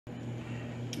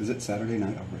Is it Saturday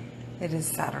night already? It is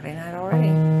Saturday night already.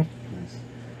 Nice.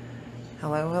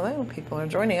 Hello, hello. People are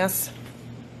joining us.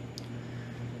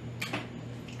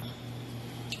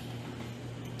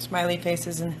 Smiley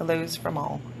faces and hellos from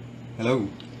all. Hello.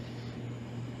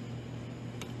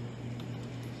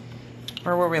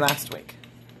 Where were we last week?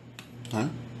 Huh?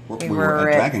 We were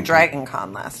at Dragon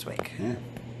Con last week. Yeah.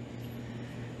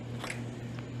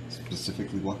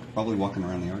 Specifically, probably walking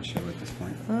around the art show at this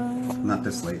point. Not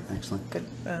this late, actually. Good.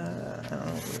 I don't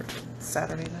know.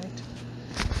 Saturday night.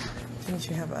 Didn't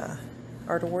you have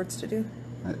art awards to do?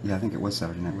 Yeah, I think it was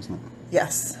Saturday night, wasn't it?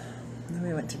 Yes. And then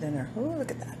we went to dinner. Oh,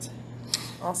 look at that.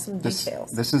 Awesome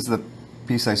details. This is the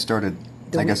piece I started,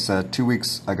 I guess, 2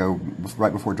 weeks ago,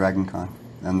 right before Dragon Con,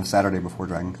 and the Saturday before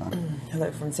Dragon Con. Hello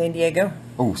from San Diego.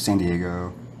 Oh, San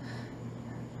Diego.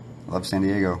 Love San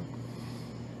Diego.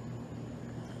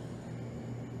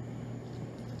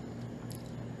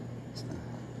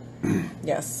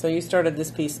 Yes, so you started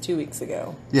this piece 2 weeks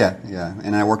ago. Yeah,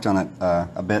 and I worked on it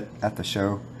a bit at the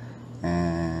show,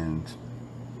 and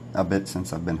a bit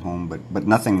since I've been home, but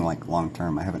nothing like long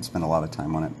term. I haven't spent a lot of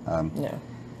time on it. No,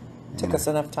 took us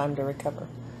enough time to recover.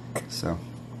 So,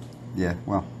 yeah,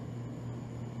 well,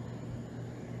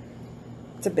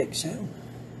 it's a big show.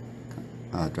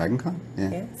 Dragon Con? Yeah.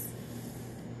 Yes.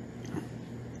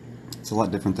 It's a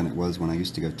lot different than it was when I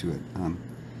used to go to it.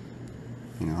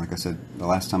 You know, like I said, the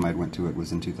last time I went to it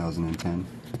was in 2010.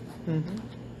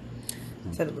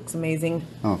 Said it looks amazing.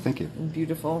 Oh, thank you. And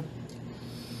beautiful.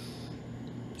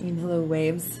 And hello,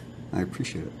 waves. I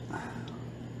appreciate it.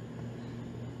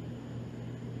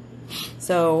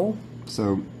 So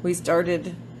So we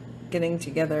started getting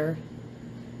together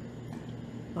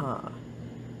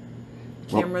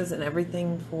cameras and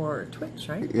everything for Twitch,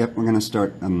 right? Yep, we're gonna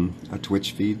start a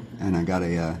Twitch feed, and I got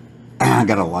a I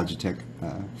got a Logitech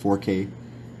 4K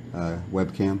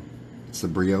webcam. It's the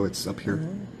Brio. It's up here.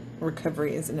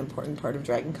 Recovery is an important part of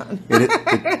Dragon Con.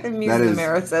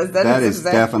 That is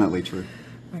definitely true.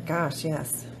 My gosh,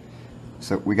 yes.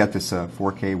 So we got this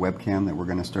 4K webcam that we're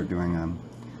going to start doing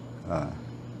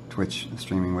Twitch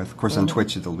streaming with. Of course, on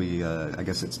Twitch it'll be, I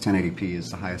guess it's 1080p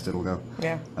is the highest it'll go.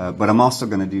 Yeah. But I'm also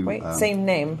going to do... Wait, same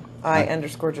name,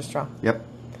 I_just_draw. Yep.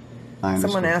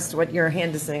 Someone asked what your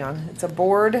hand is sitting on. It's a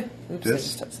board. Oops,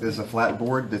 this is a flat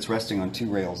board that's resting on 2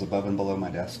 rails above and below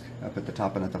my desk, up at the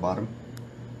top and at the bottom.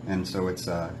 And so it's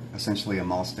essentially a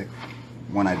maul stick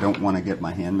when I don't want to get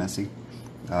my hand messy.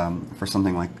 For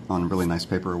something like on really nice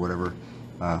paper or whatever,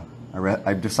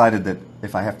 I've decided that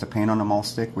if I have to paint on a maul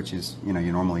stick, which is, you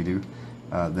normally do,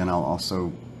 then I'll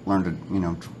also learn to,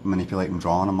 manipulate and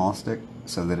draw on a maul stick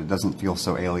so that it doesn't feel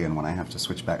so alien when I have to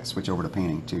switch over to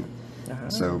painting too.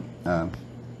 So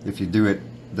if you do it,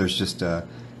 there's just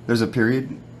there's a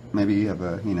period maybe of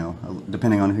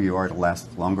depending on who you are, to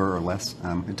last longer or less.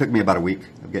 It took me about a week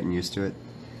of getting used to it,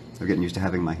 of getting used to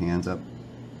having my hands up,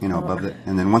 above it.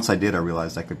 And then once I did, I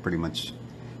realized I could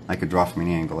draw from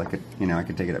any angle. I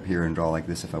could take it up here and draw like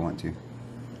this if I want to.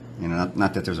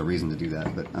 Not that there's a reason to do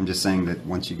that, but I'm just saying that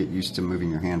once you get used to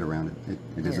moving your hand around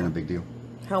it isn't a big deal.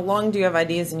 How long do you have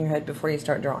ideas in your head before you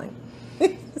start drawing?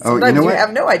 Sometimes you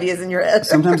have no ideas in your head.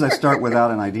 Sometimes I start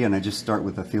without an idea, and I just start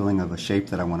with a feeling of a shape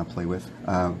that I want to play with.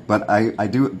 But I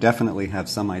do definitely have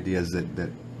some ideas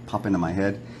that pop into my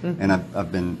head, and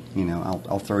I've been,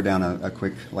 I'll throw down a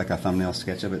quick, like a thumbnail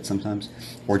sketch of it sometimes,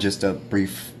 or just a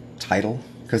brief title,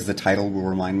 because the title will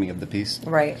remind me of the piece.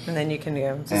 Right, and then you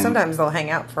can sometimes they'll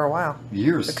hang out for a while.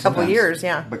 Years. A couple years,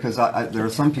 yeah. Because there are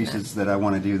some pieces that I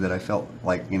want to do that I felt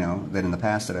like, that in the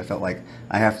past that I felt like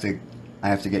I have to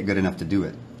get good enough to do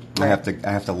it. Right.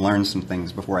 I have to learn some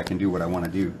things before I can do what I want to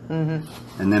do.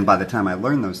 And then by the time I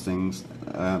learn those things,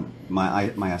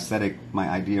 my aesthetic, my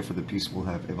idea for the piece will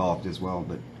have evolved as well.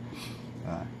 But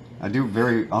I do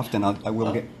very often. I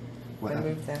will get. What I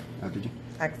moved that. Oh, did you?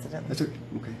 Accidentally. That's okay.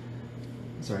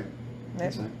 That's all right.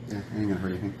 That's all right. Yeah, I ain't gonna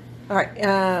hurt anything. All right.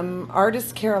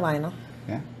 Artist Carolina.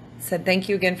 Yeah. Said, thank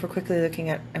you again for quickly looking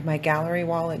at my gallery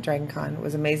wall at Dragon Con. It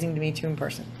was amazing to meet you in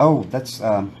person. Oh, that's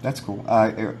cool.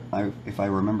 If I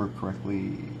remember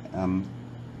correctly,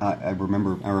 I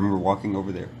remember walking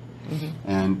over there,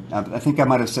 and I think I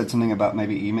might have said something about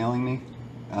maybe emailing me,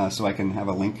 so I can have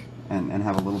a link and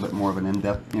have a little bit more of an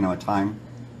in-depth, a time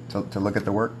to look at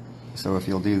the work. So if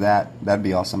you'll do that, that'd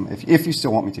be awesome. If you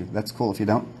still want me to, that's cool. If you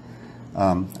don't,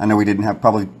 I know we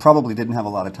probably didn't have a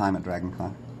lot of time at Dragon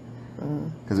Con.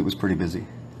 Because it was pretty busy.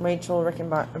 Rachel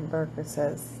Rickenbacker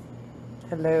says,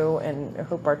 hello, and I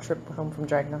hope our trip home from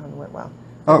Dragon Con went well.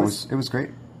 It was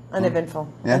great.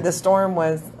 Uneventful. Yeah. And the storm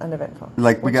was uneventful.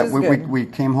 Like we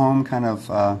came home kind of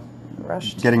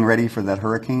rushed, getting ready for that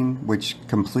hurricane, which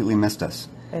completely missed us.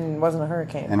 And it wasn't a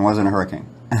hurricane. And wasn't a hurricane.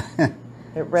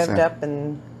 It revved up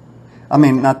and... I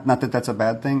mean, not that that's a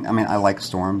bad thing. I mean, I like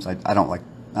storms. I don't like,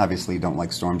 obviously don't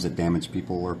like storms that damage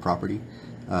people or property.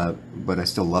 But I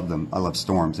still love them. I love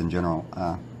storms in general.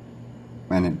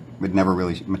 And it never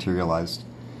really materialized,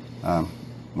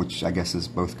 which I guess is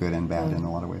both good and bad in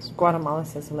a lot of ways. Guatemala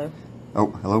says hello. Oh,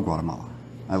 hello, Guatemala.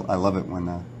 I love it when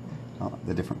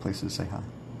the different places say hi.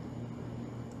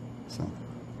 So,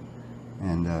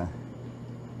 and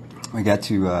we got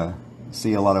to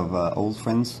see a lot of old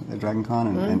friends at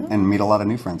DragonCon and meet a lot of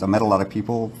new friends. I met a lot of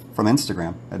people from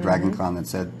Instagram at DragonCon that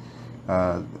said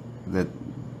that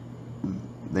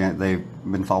they've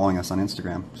been following us on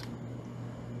Instagram. So,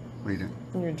 what are you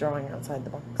doing? You're drawing outside the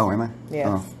box. Oh, am I? Yes.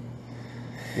 Oh.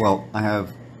 Well, I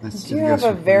have... Do you have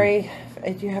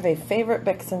a favorite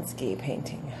Beksinski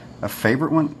painting? A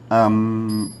favorite one?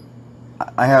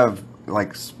 I have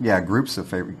groups of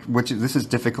favorite. This is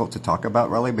difficult to talk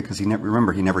about really because he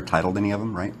never titled any of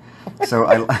them, right? So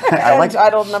I like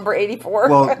titled number 84.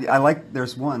 Well, I like.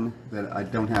 There's one that I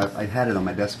don't have. I had it on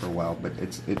my desk for a while, but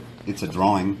it's a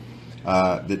drawing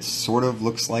that sort of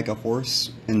looks like a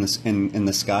horse in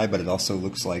the sky, but it also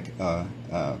looks like a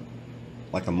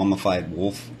mummified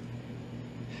wolf.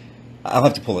 I'll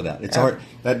have to pull it out. It's hard.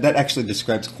 That actually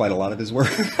describes quite a lot of his work.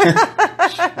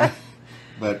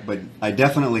 But I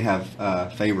definitely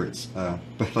have favorites.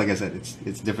 But like I said,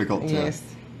 it's difficult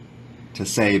to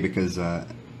say because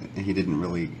he didn't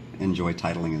really enjoy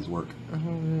titling his work.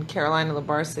 Carolina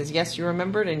Labar says, yes, you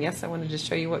remembered, and yes, I wanted to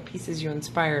show you what pieces you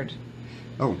inspired.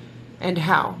 Oh. And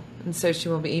how. And so she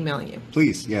will be emailing you.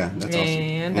 Please, yeah, that's awesome.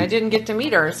 And I didn't get to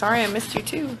meet her. Sorry, I missed you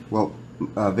too. Well,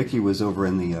 Vicky was over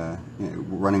in the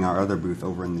running our other booth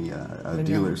over in the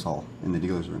dealers hall in the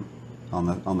dealers room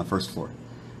on the first floor.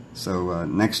 So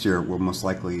next year we'll most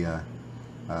likely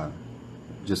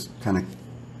just kind of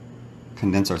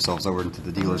condense ourselves over into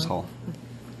the dealers hall.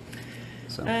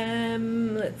 So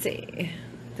let's see.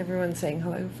 Everyone's saying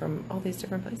hello from all these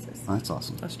different places. Oh, that's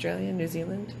awesome. Australia, New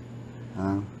Zealand.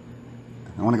 I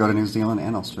want to go to New Zealand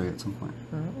and Australia at some point.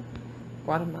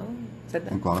 Guatemala. Said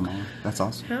that. And Guatemala. That's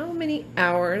awesome. How many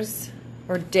hours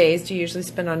or days do you usually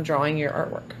spend on drawing your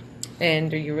artwork?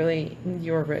 And you're really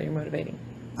motivating.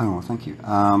 Oh, well, thank you.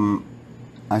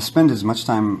 I spend as much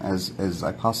time as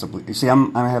I possibly... You see,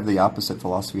 I have the opposite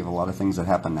philosophy of a lot of things that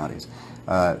happen nowadays.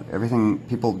 Everything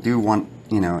people do want,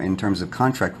 in terms of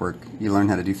contract work, you learn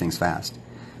how to do things fast.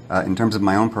 In terms of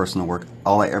my own personal work,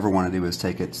 all I ever want to do is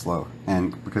take it slow.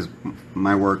 And because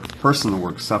my personal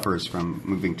work suffers from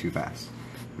moving too fast.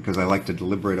 Because I like to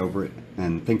deliberate over it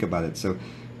and think about it. So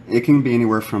it can be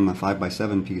anywhere from a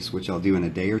 5x7 piece, which I'll do in a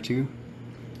day or two,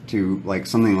 to like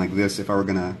something like this. If I were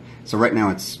gonna, so right now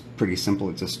it's pretty simple.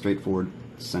 It's a straightforward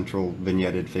central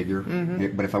vignetted figure.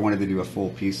 But if I wanted to do a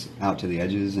full piece out to the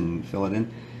edges and fill it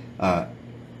in,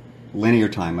 linear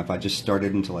time. If I just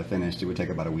started until I finished, it would take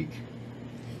about a week.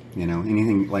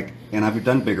 Anything like, and I've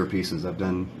done bigger pieces. I've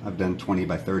done 20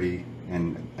 by 30,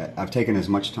 and I've taken as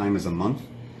much time as a month.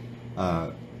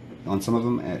 On some of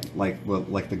them,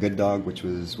 like the Good Dog, which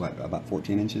was about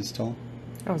 14 inches tall.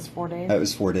 That was 4 days. It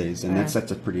was 4 days, and that's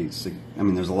a pretty. I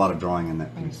mean, there's a lot of drawing in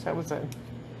that piece.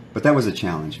 But that was a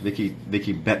challenge.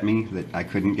 Vicky bet me that I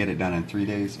couldn't get it done in 3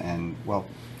 days, and well,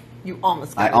 you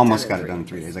almost. I almost got it done in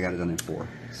 3 days. I got it done in 4.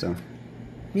 So.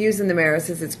 Muse in the Marrow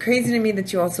says, it's crazy to me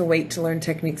that you also wait to learn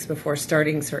techniques before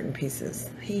starting certain pieces.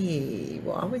 He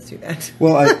will always do that.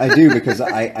 Well, I do because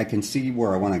I can see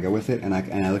where I want to go with it, and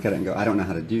I look at it and go, I don't know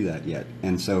how to do that yet.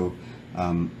 And so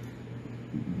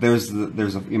there's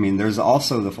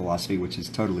also the philosophy, which is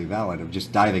totally valid, of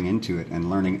just diving into it and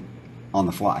learning on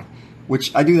the fly,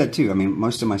 which I do that too. I mean,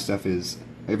 most of my stuff is,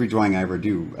 every drawing I ever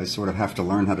do, I sort of have to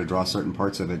learn how to draw certain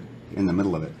parts of it in the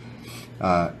middle of it.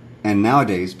 And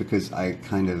nowadays, because I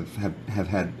kind of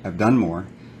have done more,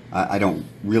 I don't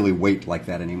really wait like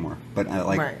that anymore. But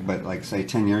like say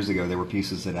 10 years ago, there were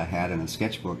pieces that I had in a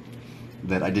sketchbook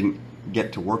that I didn't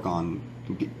get to work on,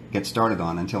 get started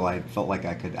on until I felt like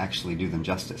I could actually do them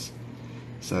justice.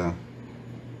 So,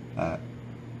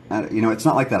 it's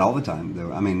not like that all the time,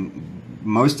 though. I mean,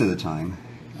 most of the time,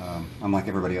 I'm like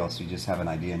everybody else. You just have an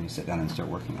idea and you sit down and start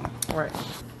working on it. Right.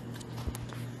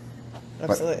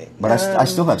 Absolutely. But I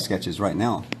still have sketches right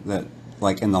now that,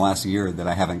 like in the last year, that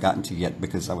I haven't gotten to yet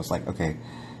because I was like, okay,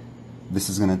 this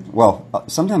is gonna. Well,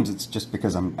 sometimes it's just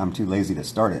because I'm too lazy to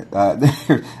start it.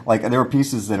 There are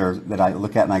pieces that I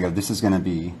look at and I go, this is gonna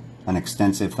be an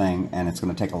extensive thing and it's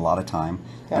gonna take a lot of time.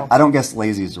 Yeah. I don't guess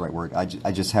lazy is the right word.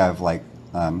 I just have like.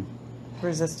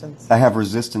 Resistance. I have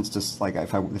resistance to like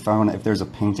if there's a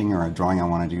painting or a drawing I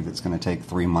want to do that's going to take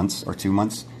 3 months or 2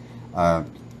 months.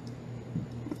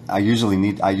 I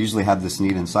usually have this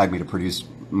need inside me to produce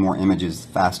more images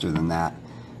faster than that.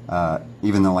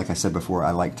 Even though, like I said before,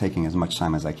 I like taking as much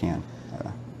time as I can.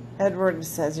 Edward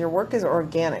says, your work is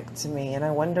organic to me, and I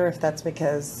wonder if that's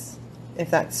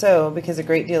so, because a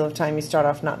great deal of time you start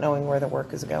off not knowing where the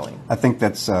work is going. I think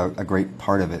that's a great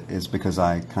part of it, is because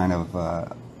I kind of,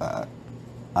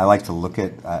 I like to look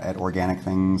at organic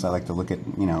things. I like to look at,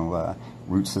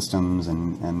 root systems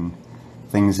and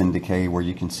things in decay where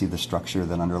you can see the structure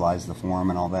that underlies the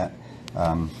form and all that.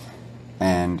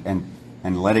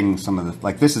 And letting some of the,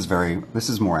 like, this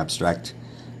is more abstract.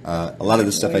 A lot of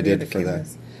the stuff I did for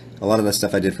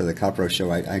the Copro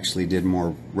show, I actually did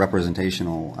more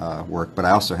representational work, but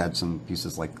I also had some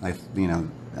pieces like,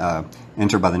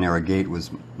 Enter by the Narrow Gate was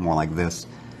more like this.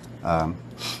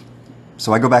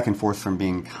 So I go back and forth from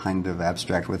being kind of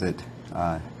abstract with it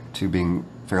to being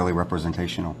fairly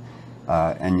representational.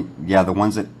 And yeah, the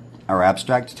ones that are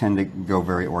abstract tend to go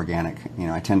very organic.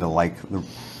 I tend to like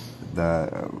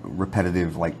the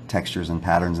repetitive, like, textures and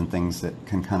patterns and things that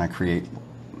can kind of create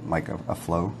like a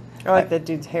flow. I like that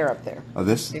dude's hair up there. Oh,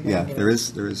 this? Yeah, there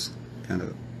is kind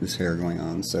of this hair going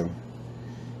on. So.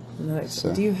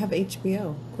 Do you have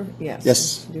HBO? Yes.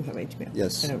 Yes. I do have HBO.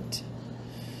 Yes. I don't.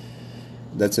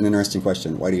 That's an interesting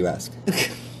question. Why do you ask?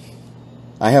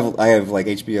 I have like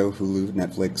HBO, Hulu,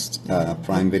 Netflix,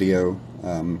 Prime Video,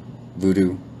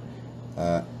 Vudu,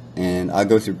 and I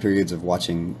go through periods of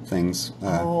watching things.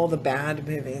 All the bad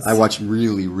movies. I watch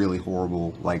really, really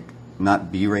horrible, like,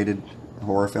 not B-rated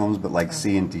horror films, but like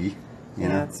C and D. You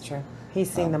know? That's true. He's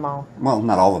seen them all. Well,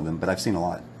 not all of them, but I've seen a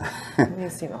lot.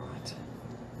 He's seen a lot.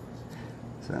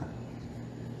 So.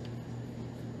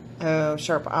 Oh,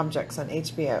 Sharp Objects on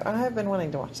HBO. I have been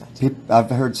wanting to watch that. I've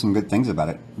heard some good things about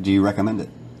it. Do you recommend it?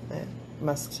 They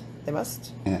must.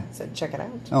 Yeah. I said check it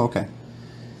out. Oh, okay.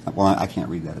 Well, I can't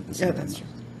read that at this time. That's true.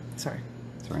 Sorry.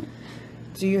 That's right.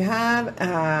 Do you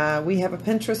have, we have a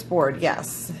Pinterest board,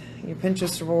 yes. Your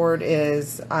Pinterest board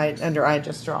is under I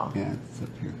Just Draw. Yeah, it's up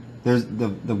here. There's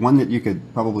the one that you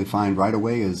could probably find right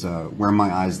away is Where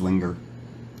My Eyes Linger.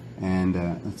 And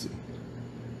let's see.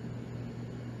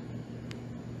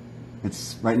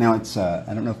 It's right now. It's I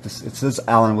don't know if this. It says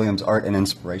AllenWilliams Art and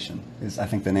Inspiration is, I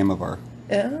think, the name of our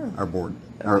board.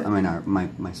 Okay. Or I mean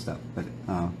my stuff. But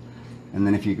and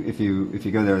then if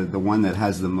you go there, the one that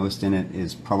has the most in it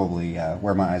is probably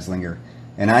Where My Eyes Linger.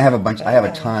 And I have a bunch. I have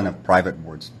a ton of private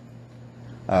boards.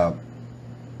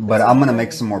 But I'm going to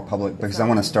make some more public because I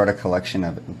want to start a collection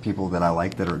of people that I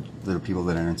like that are people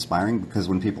that are inspiring. Because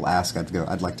when people ask,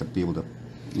 I'd like to be able to,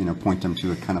 point them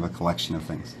to a kind of a collection of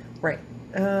things. Right.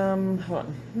 Hold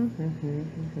on.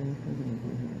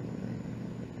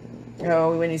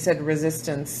 Oh, when you said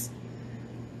resistance,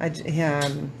 I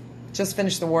just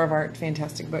finished The War of Art.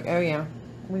 Fantastic book. Oh yeah,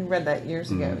 we read that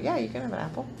years ago. Yeah, you can have an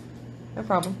apple. No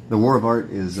problem. The War of Art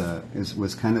was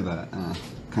kind of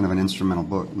an instrumental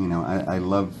book. I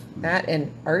love that,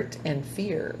 and Art and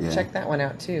Fear. Yeah. Check that one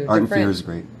out too. Art and Fear is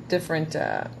great. Different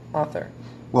author.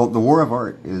 Well, The War of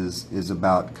Art is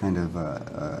about kind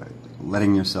of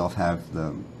letting yourself have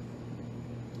the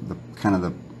kind of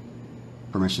the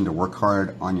permission to work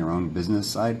hard on your own business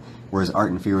side, whereas Art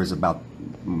and Fear is about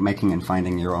making and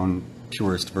finding your own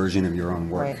purest version of your own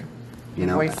work. Right. And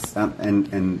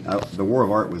The War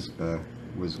of Art was the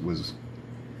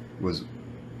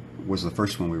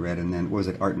first one we read, and then what was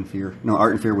it, Art and Fear? No,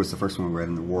 Art and Fear was the first one we read,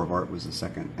 and The War of Art was the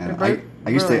second. And I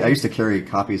used to carry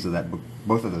copies of that book,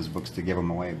 both of those books, to give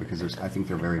them away because I think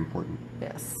they're very important.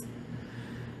 Yes.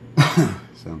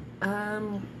 So.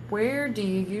 Where do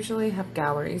you usually have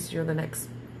galleries? You're the next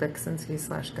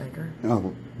Beksinski/Geiger.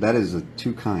 Oh, that is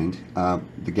too kind.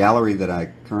 The gallery that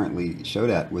I currently showed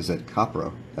at was at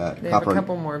Copro. They have a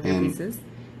couple more of your pieces.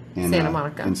 In Santa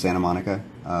Monica,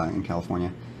 in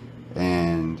California.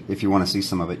 And if you want to see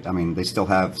some of it, I mean, they still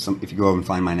have some. If you go and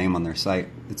find my name on their site,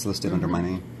 it's listed under my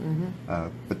name.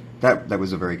 But that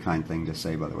was a very kind thing to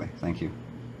say, by the way. Thank you.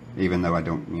 Even though I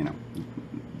don't,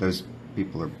 those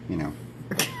people are,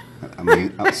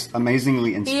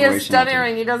 amazingly inspirational. He is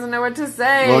stuttering. He doesn't know what to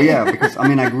say. Well, yeah, because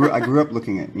I grew up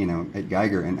looking at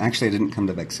Geiger, and actually I didn't come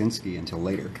to Beksinski until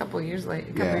later. A couple years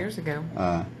ago.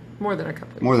 More than a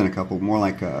couple. More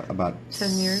like about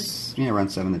 10 years. Yeah, around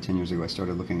 7 to 10 years ago, I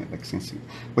started looking at Beksinski.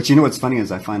 But what's funny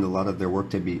is I find a lot of their work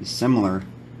to be similar,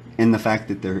 in the fact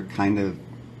that they're kind of.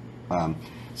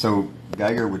 So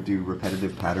Geiger would do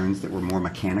repetitive patterns that were more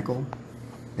mechanical,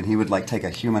 and he would take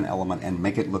a human element and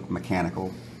make it look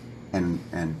mechanical and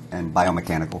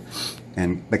biomechanical.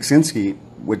 And Beksinski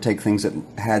would take things that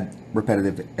had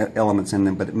repetitive elements in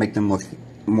them, but make them look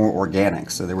more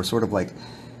organic. So they were sort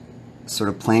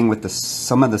of playing with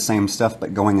some of the same stuff,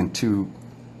 but going in two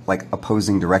like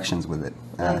opposing directions with it.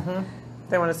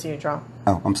 They want to see you draw.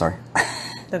 Oh, I'm sorry.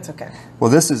 That's okay. Well,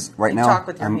 this is right You now. talk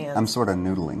with your hands. I'm sort of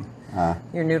noodling.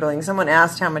 You're noodling. Someone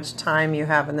asked how much time you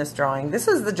have in this drawing. This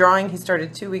is the drawing he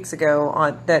started 2 weeks ago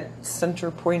on that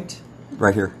center point.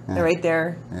 Right here. Yeah. Right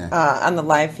there, Yeah. on the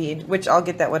live feed, which I'll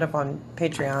get that one up on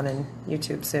Patreon and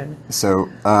YouTube soon. So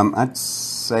I'd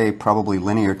say probably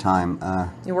linear time.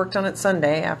 You worked on it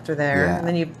Sunday after there, Yeah. and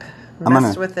then you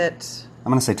gonna- with it.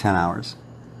 I'm going to say 10 hours.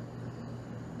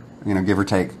 Give or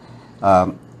take.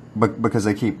 But because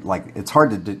they keep, like, it's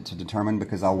hard to determine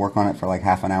because I'll work on it for like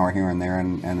half an hour here and there,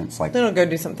 and it's like... Then I'll go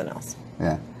do something else.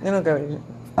 Yeah. Then I'll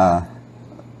go...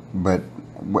 But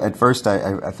at first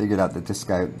I figured out that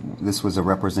this was a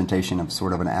representation of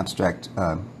sort of an abstract,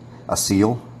 a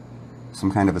seal,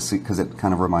 some kind of a seal, because it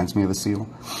kind of reminds me of a seal.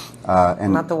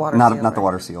 And not the water not, seal. Not the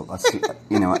water seal. A seal,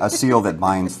 a seal that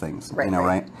binds things, Right.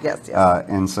 right? Yes, yes.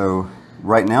 And so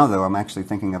right now, though, I'm actually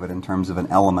thinking of it in terms of an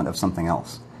element of something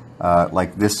else.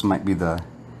 Like this might be the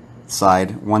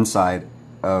one side,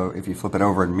 if you flip it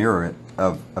over and mirror it,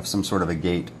 of some sort of a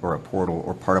gate or a portal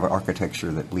or part of an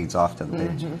architecture that leads off to the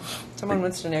page. Someone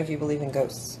wants to know if you believe in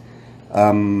ghosts.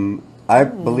 I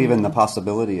believe in the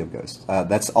possibility of ghosts.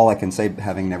 That's all I can say,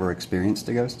 having never experienced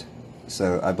a ghost.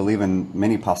 So I believe in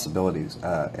many possibilities,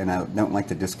 and I don't like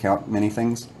to discount many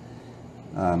things.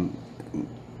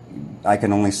 I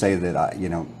can only say that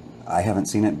I haven't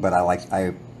seen it, but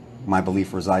my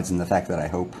belief resides in the fact that I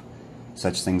hope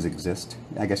such things exist,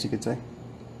 I guess you could say.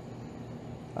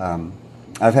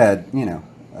 I've had,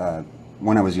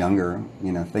 when I was younger,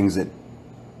 things that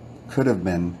could have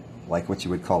been like what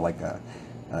you would call like a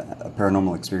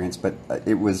paranormal experience, but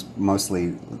it was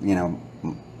mostly,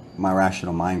 my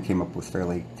rational mind came up with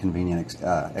fairly convenient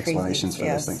explanations for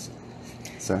those things.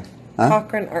 So,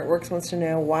 Cochrane Artworks wants to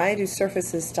know, why do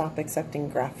surfaces stop accepting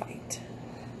graphite?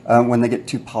 When they get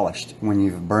too polished, when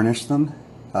you've burnished them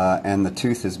and the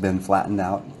tooth has been flattened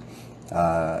out.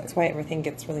 That's why everything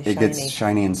gets really shiny. It gets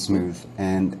shiny and smooth,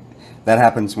 and that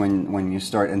happens when you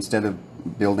start, instead of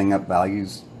building up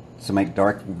values to make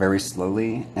dark very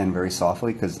slowly and very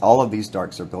softly, because all of these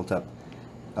darks are built up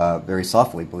very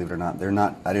softly, believe it or not. They're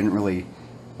not. I didn't really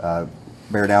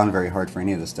bear down very hard for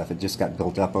any of this stuff. It just got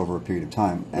built up over a period of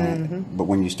time. But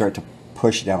when you start to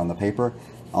push down on the paper,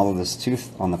 all of this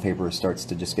tooth on the paper starts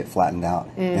to just get flattened out,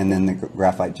 and then the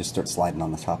graphite just starts sliding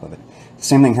on the top of it. The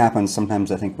same thing happens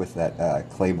sometimes, I think, with that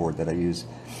clay board that I use.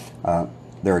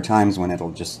 There are times when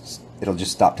it'll just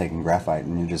stop taking graphite,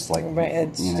 and you're just like,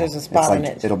 right, there's a spot in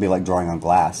it. It'll be like drawing on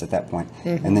glass at that point.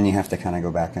 And then you have to kind of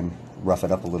go back and rough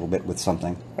it up a little bit with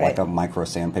something, like a micro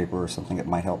sandpaper or something that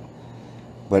might help.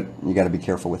 But you got to be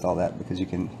careful with all that, because you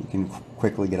can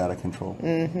quickly get out of control.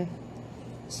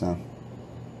 So.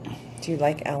 Do you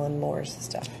like Alan Moore's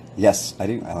stuff? Yes, I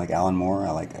do. I like Alan Moore. I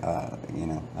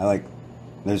like,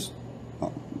 there's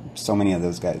so many of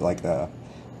those guys. Like,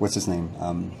 what's his name?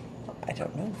 I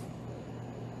don't know.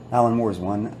 Alan Moore's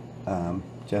one.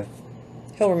 Jeff.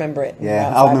 He'll remember it.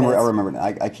 Yeah, I'll remember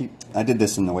it. I did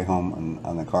this on the way home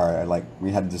on the car.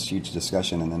 We had this huge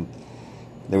discussion, and then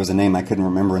there was a name I couldn't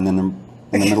remember, and then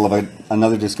in the middle of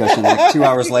another discussion, like 2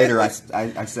 hours later, I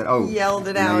said, "Oh!" Yelled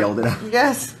it out.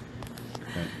 Yes.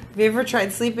 Have you ever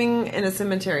tried sleeping in a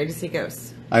cemetery to see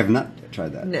ghosts? I have not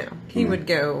tried that. No. He would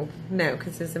go, no,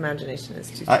 because his imagination is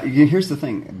too... Here's the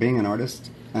thing. Being an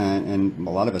artist, and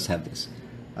a lot of us have this.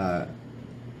 I'm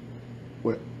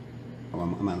out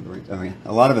of the right... Oh, yeah.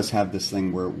 A lot of us have this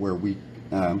thing where we...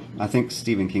 I think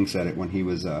Stephen King said it when he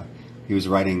was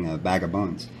writing Bag of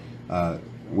Bones.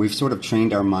 We've sort of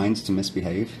trained our minds to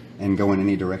misbehave and go in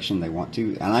any direction they want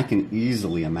to, and I can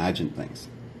easily imagine things.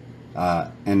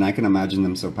 And I can imagine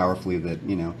them so powerfully that,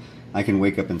 I can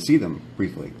wake up and see them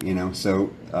briefly, So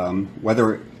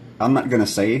whether, I'm not going to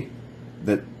say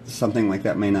that something like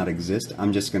that may not exist.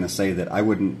 I'm just going to say that I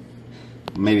wouldn't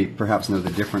perhaps know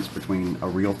the difference between a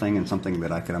real thing and something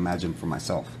that I could imagine for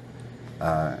myself.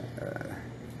 But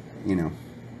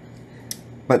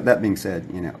that being said,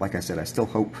 like I said, I still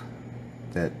hope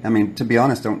that, to be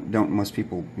honest, don't most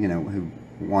people, who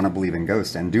want to believe in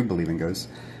ghosts and do believe in ghosts,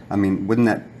 wouldn't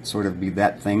that sort of be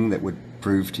that thing that would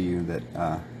prove to you that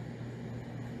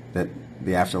that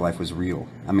the afterlife was real?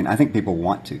 I think people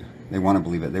want to. They want to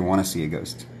believe it. They want to see a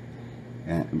ghost.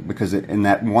 And because in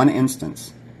that one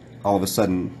instance, all of a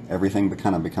sudden, everything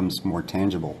kind of becomes more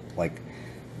tangible. Like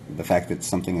the fact that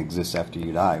something exists after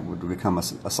you die would become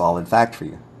a solid fact for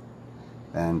you.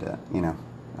 And,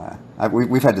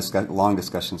 we've had long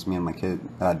discussions, me and my kid,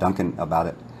 Duncan, about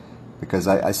it. Because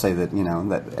I say that,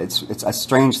 that it's a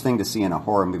strange thing to see in a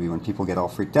horror movie when people get all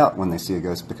freaked out when they see a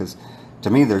ghost. Because to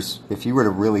me, if you were to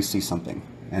really see something,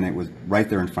 and it was right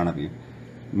there in front of you,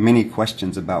 many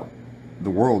questions about the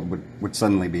world would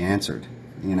suddenly be answered,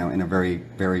 in a very,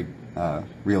 very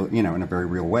real, in a very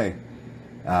real way.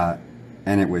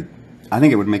 And I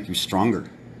think it would make you stronger.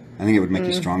 I think it would make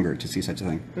you stronger to see such a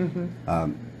thing.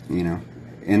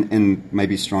 And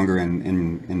maybe stronger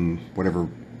in whatever,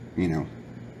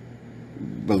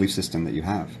 belief system that you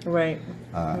have. Right.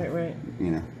 Right.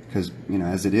 Because,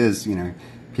 as it is,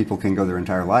 people can go their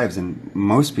entire lives, and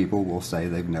most people will say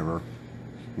they've never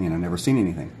seen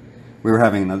anything. We were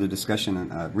having another discussion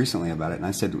recently about it, and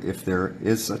I said, if there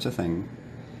is such a thing,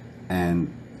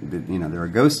 and there are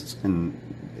ghosts, and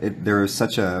there are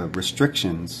such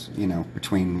restrictions,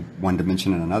 between one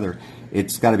dimension and another,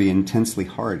 it's got to be intensely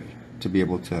hard to be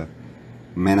able to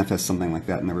manifest something like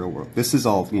that in the real world. This is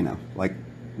all, like,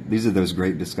 these are those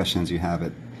great discussions you have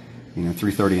at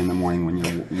 3:30 in the morning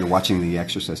when you're watching The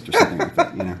Exorcist or something like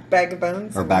that, Bag of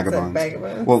Bones? Or Bag of Bones. Bag of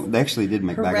Bones. Well, they actually did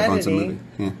make Bag of Bones a movie.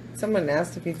 Yeah. Someone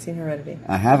asked if you'd seen Heredity.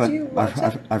 I haven't. Did you watch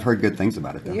it? I've heard good things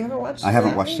about it, though. You haven't watched it? I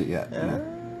haven't watched it yet. Ah.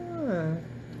 No.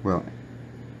 Well,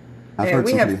 I've heard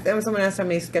someone asked how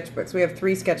many sketchbooks. We have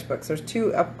 3 sketchbooks. There's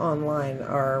 2 up online.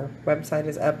 Our website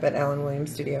is up at AllenWilliams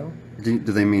Studio. Do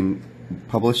they mean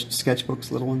published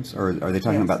sketchbooks, little ones? Or are they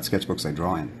talking Yes. about sketchbooks I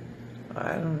draw in?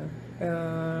 I don't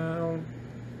know.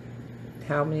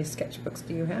 How many sketchbooks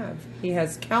do you have? He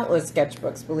has countless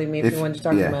sketchbooks, believe me, if you want to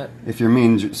talk about. If you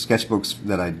mean sketchbooks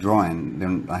that I draw in,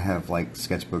 then I have, like,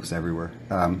 sketchbooks everywhere.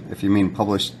 If you mean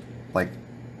published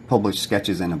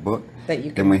sketches in a book, that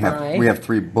you can then buy. we have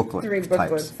 3 booklet 3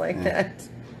 booklets types. like that.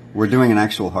 We're doing an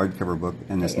actual hardcover book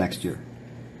in this next year.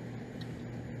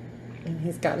 And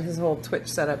he's got his whole Twitch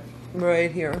setup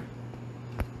right here.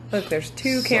 Look, there's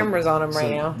 2 cameras on him right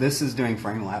now. This is doing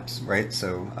frame lapse, right?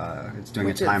 So it's doing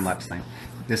a time lapse thing.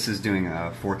 This is doing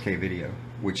a 4K video,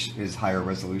 which is higher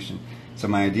resolution. So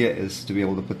my idea is to be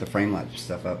able to put the frame lapse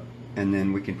stuff up, and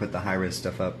then we can put the high res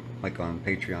stuff up, like on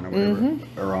Patreon or whatever,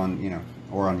 or on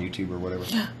or on YouTube or whatever.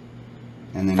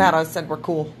 And then Fat said we're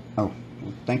cool. Oh,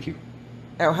 well, thank you.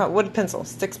 Oh, what pencil?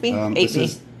 6B?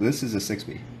 8B? This is a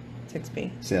 6B.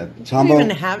 6B. So, yeah, Do you even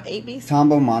have 8Bs?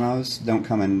 Tombow monos don't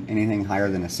come in anything higher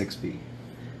than a 6B.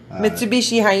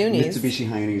 Mitsubishi Hayunis. Mitsubishi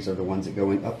Hayunis are the ones that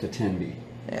go in up to 10B.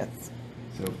 Yes.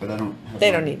 So, but I don't.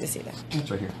 They don't need to see that. It's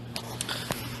right here.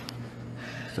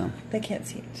 So they can't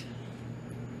see it.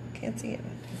 Can't see it.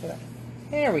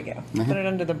 There we go. Put it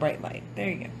under the bright light. There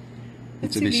you go.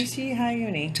 Mitsubishi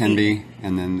Hayuni. 10B,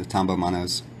 and then the Tombow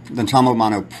monos. The Tombow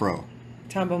Mono Pro.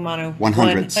 Tombow Mono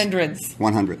 100s. 100s.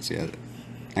 100s, yeah.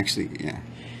 Actually, yeah.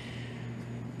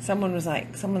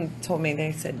 Someone told me,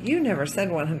 they said, you never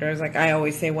said 100. I was like, I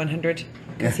always say 100.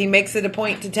 Because he makes it a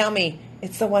point to tell me,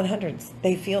 it's the 100s.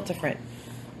 They feel different.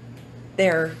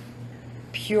 They're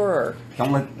pure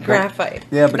graphite.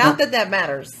 Yeah, but not that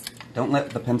matters. Don't let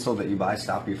the pencil that you buy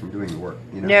stop you from doing the work.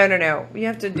 No. You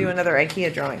have to do another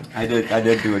IKEA drawing. I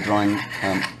did do a drawing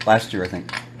last year, I think,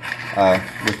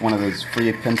 with one of those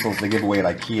free pencils they give away at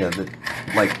IKEA.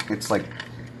 It's like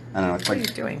I don't know. It's what like are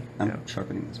you doing? I'm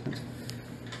sharpening this pencil.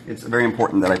 It's very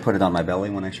important that I put it on my belly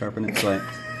when I sharpen it. So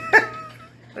I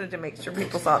wanted to make sure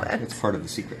people saw that. It's part of the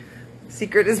secret.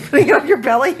 Secret is putting it on your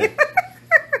belly. Yeah.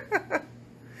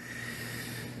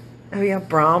 Oh yeah,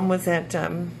 Brahm was at.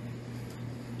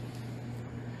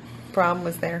 Brahm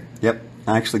was there. Yep,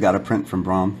 I actually got a print from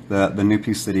Brahm. The new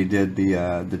piece that he did,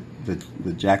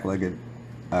 the jack-legged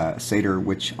satyr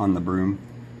witch on the broom,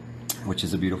 which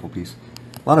is a beautiful piece.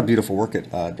 A lot of beautiful work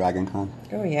at Dragon Con.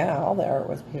 Oh yeah, all the art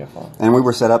was beautiful. And we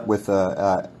were set up with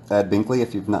Ed Binkley.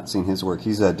 If you've not seen his work,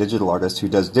 he's a digital artist who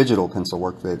does digital pencil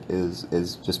work that is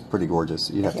just pretty gorgeous.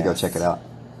 You have to go check it out.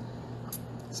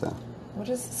 So. What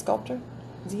is the sculptor?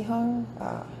 Zihong?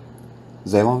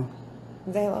 Zheilong?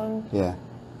 Zheilong? Yeah.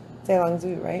 Zheilong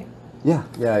Zhu, right? Yeah.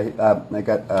 I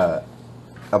got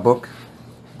a book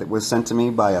that was sent to me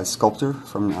by a sculptor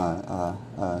from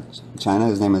China.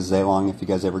 His name is Zheilong. If you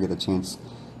guys ever get a chance,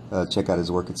 check out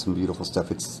his work. It's some beautiful stuff.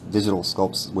 It's digital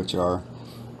sculpts, which are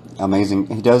amazing.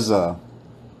 He does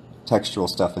textural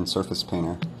stuff in Surface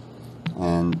Painter,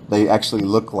 and they actually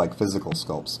look like physical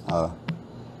sculpts,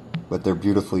 but they're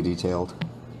beautifully detailed.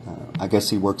 I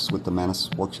guess he works with the Manus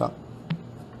Workshop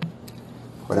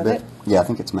quite a bit. Yeah, I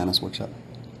think it's Manus Workshop.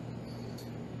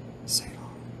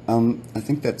 I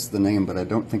think that's the name, but I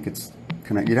don't think it's.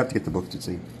 You'd have to get the book to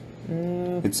see.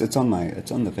 It's on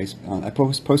the Facebook. I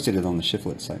posted it on the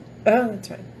Shiflet site. Oh,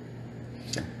 that's right.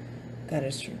 So, that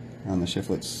is true. On the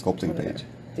Shiflet sculpting page.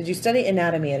 Did you study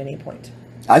anatomy at any point?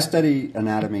 I study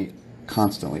anatomy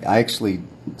constantly. I actually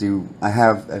do. I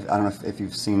don't know if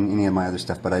you've seen any of my other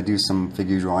stuff, but I do some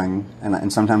figure drawing,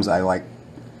 and sometimes I like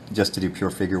just to do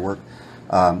pure figure work.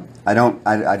 I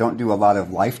don't do a lot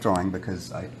of life drawing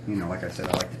because like I said,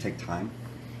 I like to take time,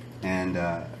 and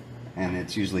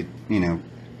it's usually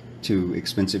too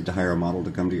expensive to hire a model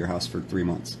to come to your house for 3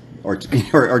 months or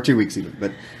 2 weeks even.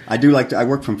 But I do like to. I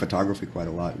work from photography quite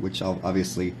a lot, which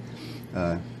obviously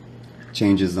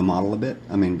changes the model a bit.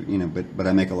 I mean, but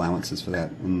I make allowances for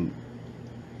that in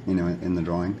the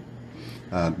drawing.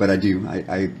 But I do.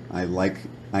 I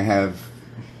have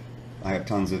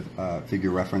tons of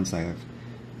figure reference. I have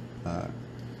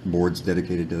boards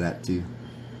dedicated to that too,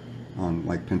 on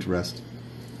like Pinterest.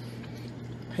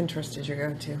 Pinterest is your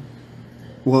go-to.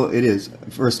 Well, it is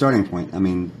for a starting point. I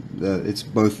mean, it's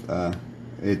both.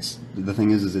 It's the thing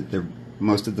is that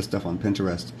most of the stuff on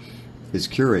Pinterest is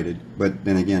curated, but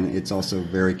then again, it's also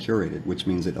very curated, which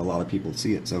means that a lot of people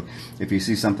see it. So if you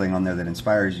see something on there that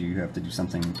inspires you, you have to do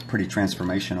something pretty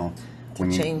transformational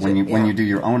when you do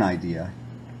your own idea.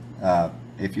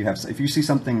 If you see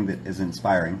something that is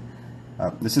inspiring,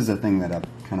 this is a thing that I've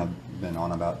kind of been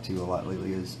on about too a lot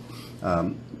lately. Is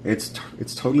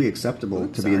it's totally acceptable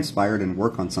to be inspired and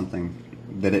work on something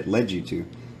that it led you to,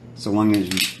 so long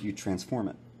as you transform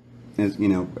it,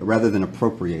 rather than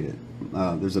appropriate it.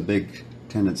 There's a big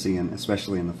tendency, and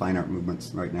especially in the fine art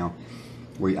movements right now,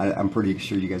 where I'm pretty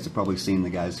sure you guys have probably seen the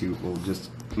guys who will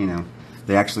just,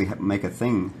 they actually make a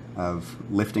thing of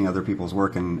lifting other people's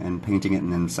work and painting it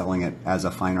and then selling it as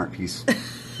a fine art piece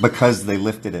because they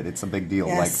lifted it. It's a big deal.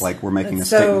 Yes. Like we're making a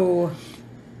statement.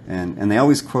 And they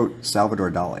always quote Salvador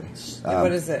Dali.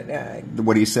 What is it?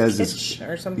 What he says Kitsch is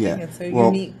or something. Yeah. It's so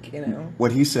Well, unique,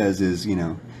 What he says is,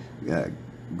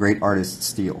 great artists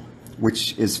steal,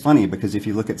 which is funny because if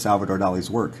you look at Salvador Dali's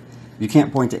work, you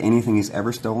can't point to anything he's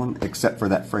ever stolen except for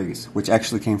that phrase, which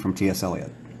actually came from T.S.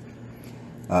 Eliot.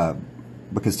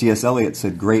 Because T.S. Eliot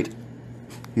said,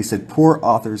 he said, poor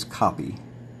authors copy,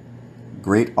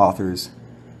 great authors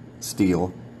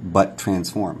steal, but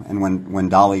transform. And when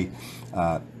Dali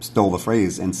stole the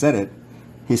phrase and said it,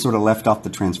 he sort of left off the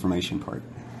transformation part.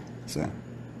 So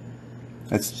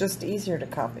it's just easier to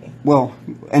copy. Well,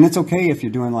 and it's okay if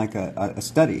you're doing like a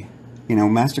study.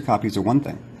 Master copies are one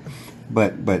thing,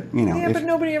 but but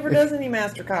nobody ever does any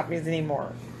master copies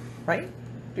anymore, right?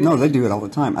 No, they do it all the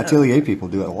time. Atelier people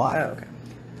do it a lot. Oh, okay.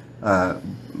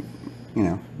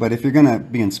 But if you're gonna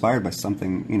be inspired by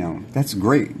something, that's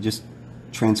great. Just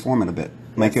transform it a bit.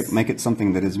 Yes. Make it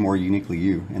something that is more uniquely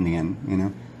you in the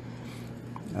end.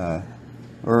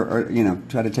 Or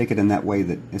try to take it in that way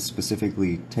that is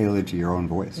specifically tailored to your own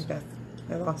voice. Beth,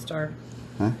 I lost our.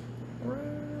 Huh?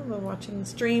 We're watching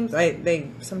streams.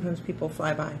 Sometimes people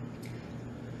fly by.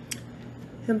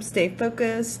 Stay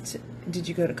focused. Did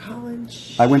you go to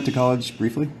college? I went to college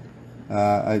briefly.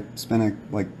 I spent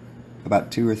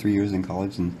about 2 or 3 years in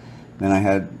college, and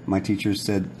then my teachers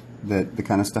said that the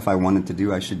kind of stuff I wanted to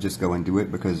do, I should just go and do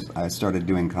it, because I started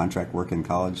doing contract work in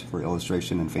college for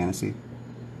illustration and fantasy.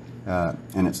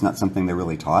 And it's not something they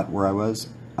really taught where I was.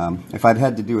 If I'd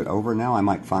had to do it over now, I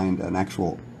might find an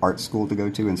actual art school to go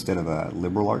to instead of a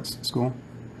liberal arts school.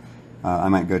 I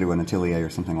might go to an atelier or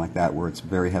something like that where it's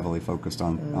very heavily focused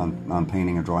on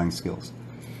painting or drawing skills.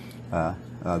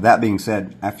 That being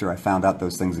said, after I found out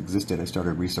those things existed, I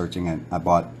started researching it. I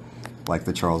bought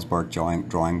the Charles Bark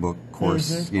drawing book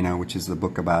course, which is the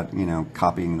book about,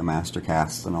 copying the master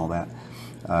casts and all that.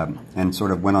 And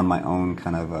sort of went on my own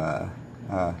kind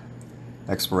of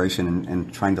exploration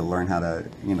and trying to learn how to,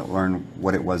 learn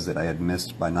what it was that I had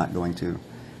missed by not going to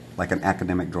an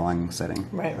academic drawing setting.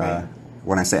 Right.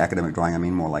 When I say academic drawing, I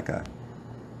mean more like an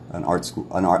art school,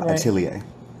 an art atelier,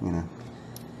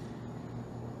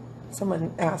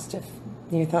 Someone asked if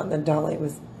you thought that Dali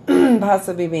was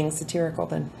possibly being satirical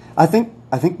then. I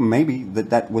think maybe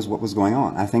that was what was going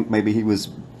on. I think maybe it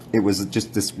was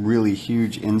just this really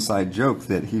huge inside joke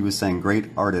that he was saying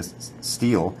great artists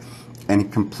steal, and he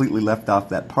completely left off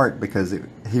that part because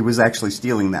he was actually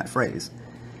stealing that phrase.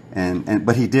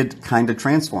 But he did kind of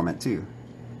transform it too,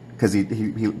 because he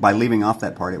by leaving off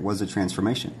that part, it was a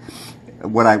transformation.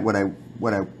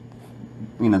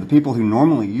 The people who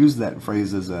normally use that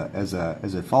phrase as a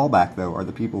fallback, though, are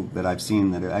the people that I've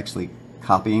seen that are actually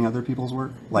copying other people's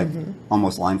work,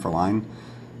 almost line for line,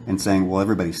 and saying, well,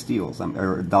 everybody steals.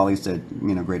 Or Dali said,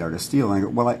 great artists steal. And I go,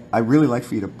 well, I really like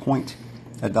for you to point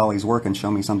at Dali's work and show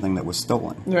me something that was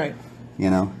stolen. Right.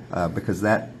 Because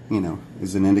that,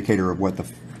 is an indicator of what the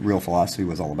real philosophy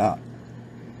was all about.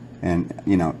 And,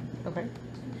 okay.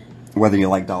 Whether you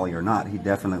like Dali or not, he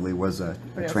definitely was a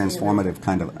transformative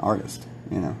kind of an artist.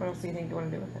 What else do you think you want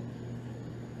to do with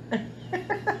it?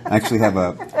 I actually have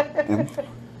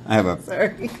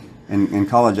Sorry. In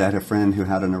college, I had a friend who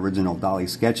had an original Dali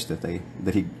sketch that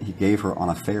he gave her on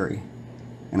a ferry,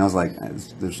 And I was like,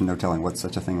 there's no telling what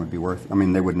such a thing would be worth. I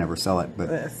mean, they would never sell it, but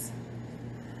This.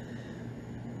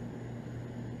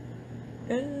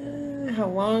 How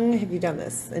long have you done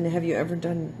this? And have you ever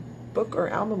done book or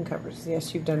album covers?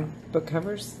 Yes, you've done book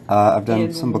covers. I've done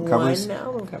and some book covers. One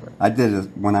album cover. I did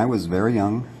it when I was very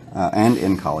young and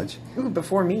in college. Ooh,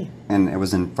 before me. And it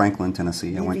was in Franklin,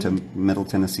 Tennessee. I went to Middle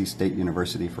Tennessee State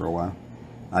University for a while.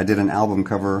 I did an album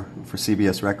cover for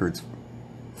CBS Records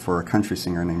for a country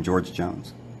singer named George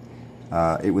Jones.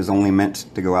 It was only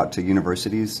meant to go out to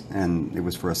universities, and it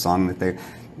was for a song that they.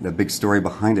 The big story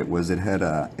behind it was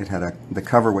the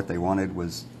cover. What they wanted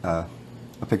was a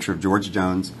picture of George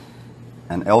Jones,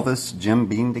 an Elvis Jim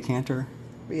Beam decanter,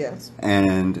 Yes.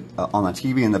 and on the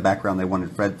TV in the background they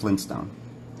wanted Fred Flintstone,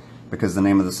 because the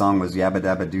name of the song was Yabba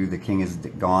Dabba Doo, the King is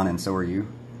Gone and So Are You.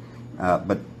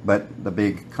 But the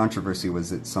big controversy was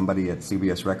that somebody at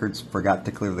CBS Records forgot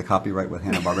to clear the copyright with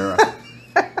Hanna-Barbera.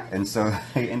 And so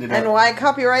they ended up... And why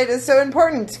copyright is so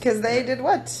important, because they did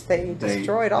what? They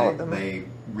destroyed all of them. They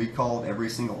recalled every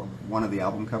single one of the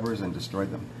album covers and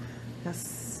destroyed them.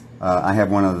 Yes. I have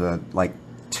one of the, like,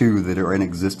 2 that are in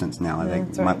existence now. I think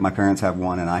that's right. my parents have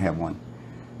one and I have one.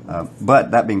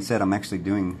 But that being said, I'm actually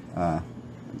going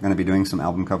to be doing some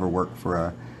album cover work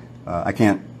for I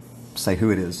can't say who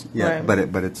it is yet,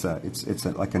 Right. but it's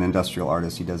like an industrial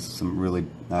artist. He does some really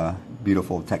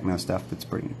beautiful techno stuff that's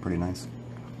pretty nice.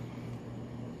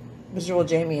 Visual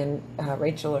Jamie and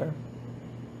Rachel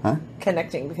are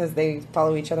connecting because they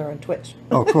follow each other on Twitch.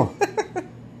 Oh, cool.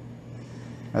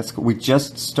 That's cool. We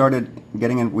just started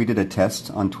getting in. We did a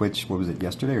test on Twitch. What was it,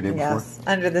 yesterday or day before? Yes,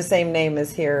 under the same name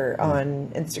as here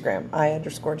on Instagram,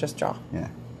 I_justjaw. Yeah.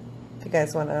 If you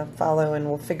guys want to follow, and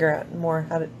we'll figure out more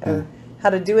how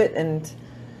to do it and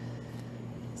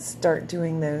start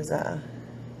doing those.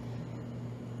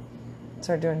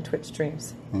 Start doing Twitch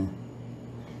streams. Yeah.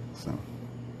 So.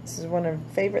 This is one of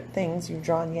the favorite things you've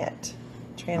drawn yet.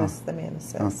 Tranus the Man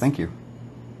says. Oh, thank you.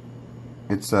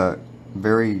 It's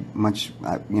very much,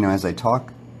 as I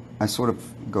talk, I sort of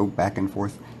go back and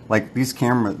forth. Like these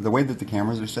the way that the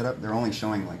cameras are set up, they're only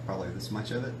showing like probably this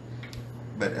much of it.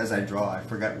 But as I draw, I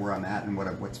forget where I'm at and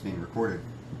what's being recorded.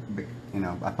 But,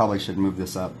 I probably should move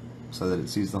this up so that it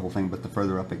sees the whole thing. But the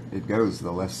further up it goes,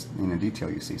 the less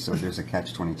detail you see. So there's a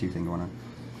catch-22 thing going on.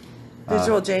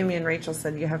 Visual Jamie and Rachel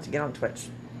said you have to get on Twitch.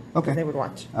 Okay. They would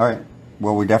watch. All right.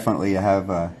 Well, we definitely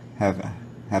have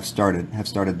started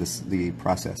the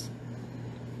process.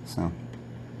 So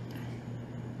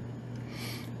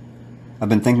I've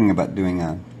been thinking about doing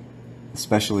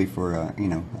especially for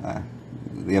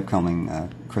the upcoming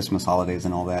Christmas holidays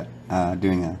and all that,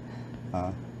 doing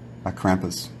a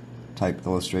Krampus type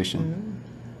illustration.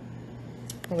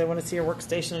 Mm-hmm. Well, they want to see your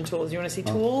workstation and tools. You want to see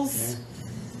tools?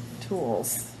 Yeah.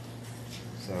 Tools.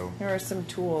 So here are some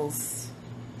tools.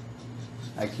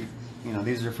 I keep,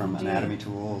 these are from Anatomy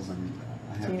Tools, and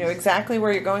I have. Do you know exactly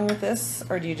where you're going with this,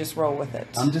 or do you just roll with it?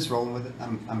 I'm just rolling with it.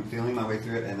 I'm feeling my way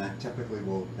through it, and I typically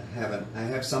will I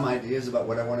have some ideas about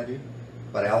what I want to do,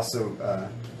 but I also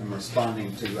am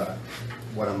responding to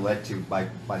what I'm led to by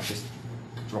just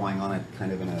drawing on it,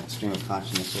 kind of in a stream of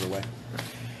consciousness sort of way.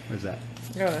 What is that?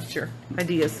 Oh, that's your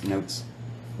ideas. Notes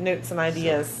and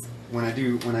ideas. So when I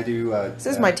do. This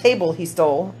is my table he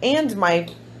stole, and my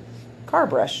car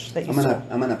brush that you stole.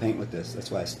 I'm gonna paint with this. That's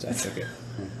why I took it.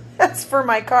 That's for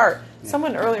my car. Yeah.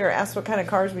 Someone earlier asked what kind of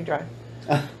cars we drive.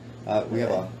 We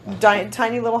have a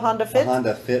tiny little Honda Fit. A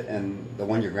Honda Fit, and the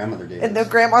one your grandmother gave. And the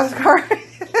grandma's car.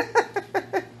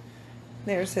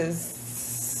 There's his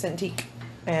Cintiq.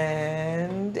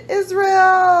 And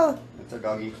Israel. That's our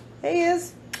doggy. He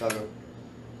is. Doggo.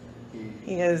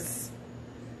 He is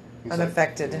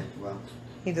unaffected. Like, well.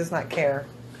 He does not care.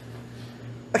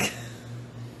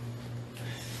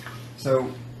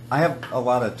 So I have a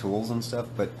lot of tools and stuff,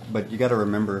 but you got to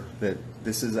remember that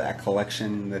this is a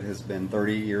collection that has been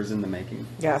 30 years in the making.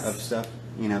 Yes. Of stuff.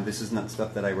 This is not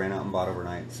stuff that I ran out and bought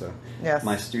overnight. So yes.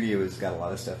 My studio has got a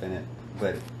lot of stuff in it,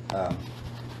 but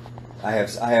I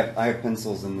have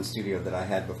pencils in the studio that I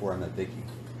had before I met Vicky.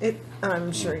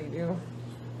 I'm sure you do.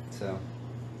 So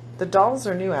the dolls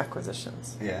are new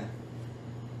acquisitions. Yeah.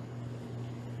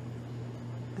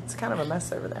 It's kind of a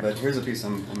mess over there. But here's a piece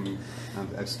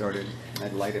I've started.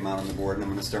 I'd light him out on the board, and I'm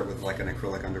going to start with like an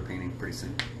acrylic underpainting pretty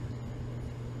soon.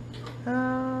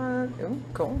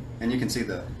 Cool. And you can see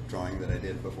the drawing that I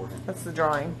did beforehand. That's the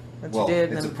drawing that you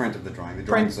did. It's a print of the drawing. The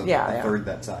drawing's a third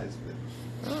that size.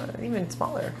 But even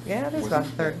smaller. Yeah, it is about a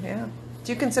third. Yeah.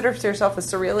 Do you consider yourself a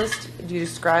surrealist? Do you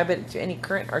describe it to any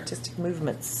current artistic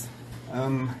movements?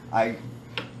 I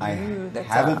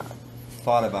haven't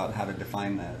thought about how to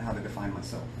define that. How to define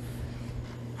myself.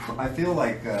 I feel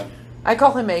like I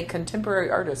call him a contemporary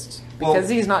artist because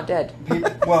he's not dead.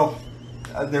 Well,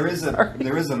 there is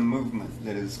a movement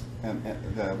that is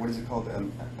what is it called?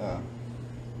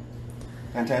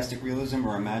 Fantastic realism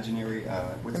or imaginary?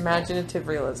 Imaginative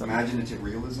realism. Imaginative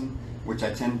realism, which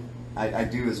I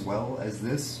do as well as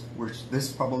this, which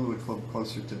this probably would come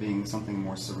closer to being something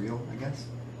more surreal, I guess.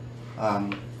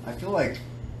 I feel like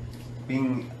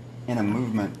being in a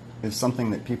movement is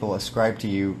something that people ascribe to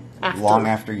you long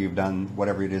after you've done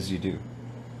whatever it is you do,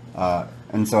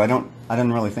 and so I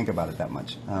didn't really think about it that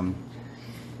much.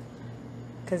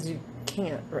 Because you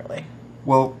can't really.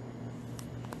 Well,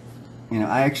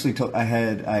 I actually I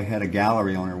had a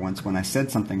gallery owner once when I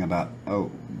said something about, oh,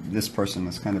 this person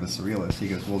was kind of a surrealist. He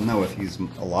goes, well, no, if he's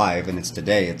alive and it's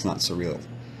today, it's not surreal.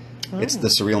 It's the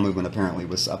surreal movement apparently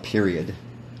was a period.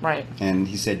 Right. And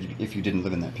he said, if you didn't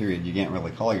live in that period, you can't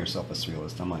really call yourself a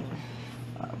surrealist. I'm like,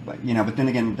 but then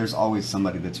again, there's always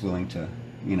somebody that's willing to,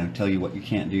 tell you what you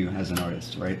can't do as an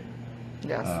artist, right?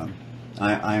 Yes.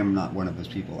 I am not one of those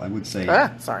people. I would say.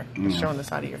 Sorry, I'm showing the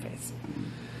side of your face.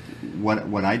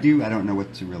 What I do, I don't know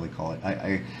what to really call it.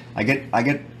 I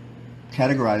get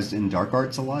categorized in dark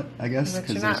arts a lot, I guess. But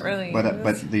you're not really.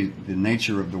 But the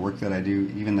nature of the work that I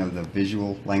do, even though the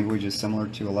visual language is similar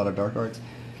to a lot of dark arts,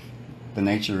 the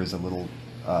nature is a little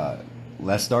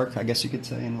less dark, I guess you could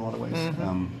say, in a lot of ways.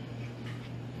 Mm-hmm.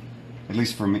 At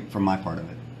least for me, from my part of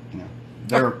it,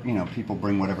 there, people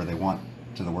bring whatever they want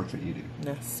to the work that you do.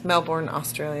 Yes, Melbourne,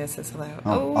 Australia says hello.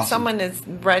 Oh, awesome. Someone is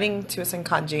writing to us in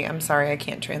kanji. I'm sorry, I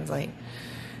can't translate.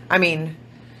 I mean,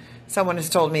 someone has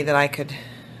told me that I could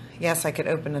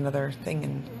open another thing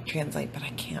and translate, but I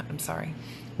can't. I'm sorry.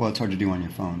 Well, it's hard to do on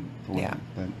your phone. Yeah.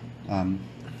 But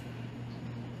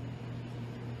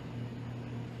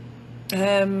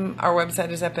our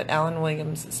website is up at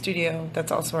AllenWilliams Studio.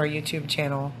 That's also our YouTube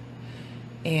channel.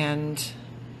 And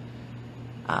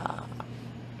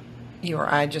your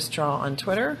I Just Draw on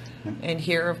Twitter. Yep. And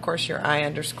here, of course, your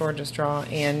I_Just Draw.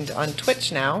 And on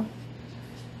Twitch now,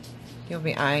 you'll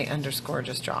be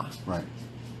I_Just Draw. Right.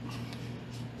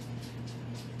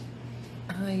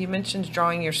 You mentioned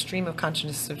drawing your stream of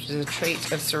consciousness, which is a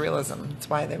trait of surrealism. That's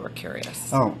why they were curious.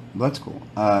 Oh, that's cool.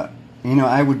 I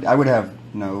would have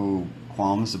no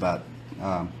qualms about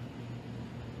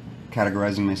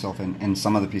categorizing myself in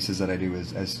some of the pieces that I do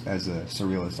as a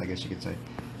surrealist, I guess you could say,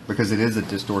 because it is a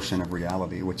distortion of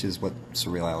reality, which is what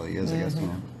surreality is, I guess,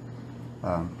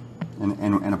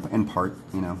 in part,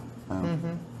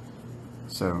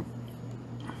 So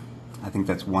I think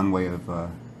that's one way of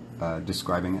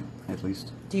describing it, at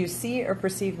least. Do you see or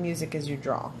perceive music as you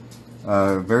draw?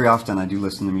 Very often I do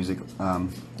listen to music. I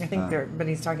think but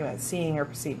he's talking about seeing or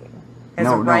perceiving. As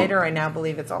a writer, I now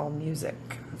believe it's all music.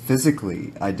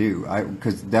 Physically, I do.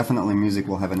 Because definitely music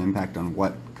will have an impact on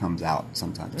what comes out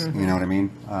sometimes. Mm-hmm. You know what I mean?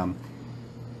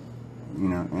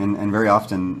 And very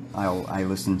often I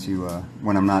listen to,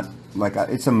 when I'm not,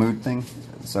 it's a mood thing.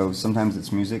 So sometimes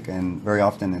it's music, and very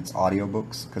often it's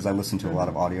audiobooks, because I listen to a lot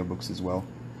of audiobooks as well,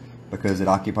 because it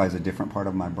occupies a different part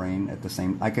of my brain at the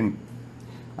same. I can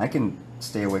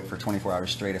stay awake for 24 hours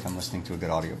straight if I'm listening to a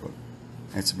good audiobook.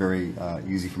 It's very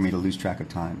easy for me to lose track of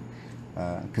time,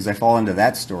 because I fall into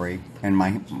that story, and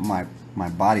my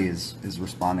body is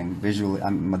responding visually.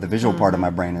 The visual part of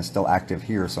my brain is still active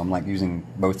here, so I'm like using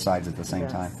both sides at the same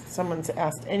time. Someone's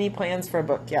asked, any plans for a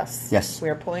book? Yes. Yes. We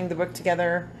are pulling the book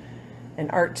together, an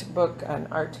art book, an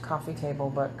art coffee table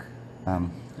book.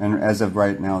 And as of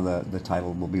right now, the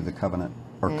title will be The Covenant,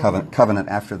 or Covenant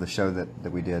after the show that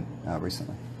we did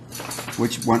recently.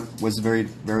 Which one was very,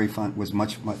 very fun, was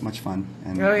much fun.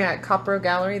 And at Copro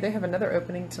Gallery. They have another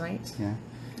opening tonight. Yeah.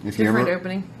 Different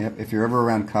opening. Yep. If you're ever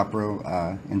around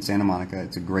Copro in Santa Monica,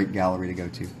 it's a great gallery to go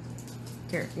to.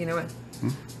 Here, you know what?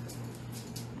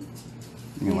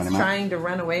 He's trying to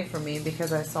run away from me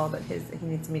because I saw that he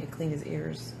needs me to clean his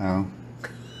ears. Oh.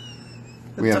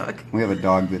 We have a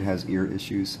dog that has ear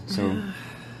issues, so.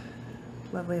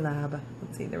 Lovely lab.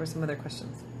 Let's see, there were some other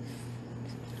questions.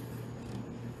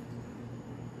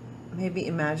 Maybe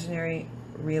imaginary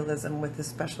realism with the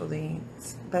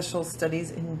special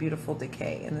studies in beautiful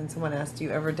decay. And then someone asked, do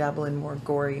you ever dabble in more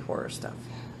gory horror stuff?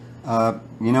 Not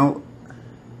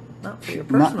for your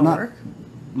personal work.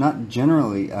 Not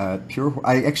generally. I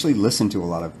actually listen to a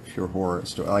lot of pure horror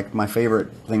stories. Like, my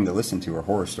favorite thing to listen to are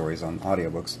horror stories on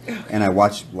audiobooks, and I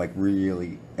watch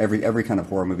really every kind of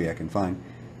horror movie I can find.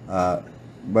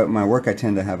 But my work, I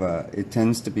tend to have it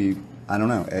tends to be, I don't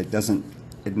know.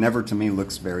 It never to me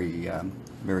looks very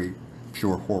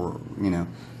pure horror.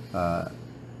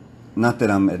 Not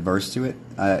that I'm adverse to it.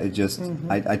 It just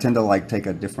I tend to take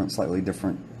a slightly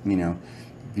different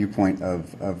viewpoint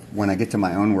of when I get to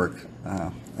my own work.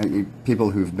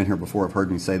 people who've been here before have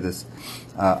heard me say this.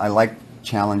 I like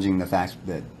challenging the fact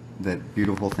that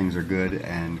beautiful things are good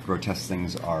and grotesque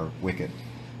things are wicked.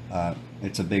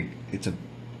 It's a big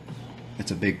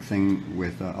thing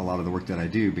with a lot of the work that I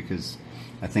do, because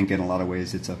I think in a lot of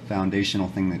ways it's a foundational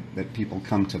thing that people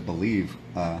come to believe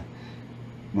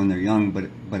when they're young,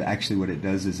 but actually what it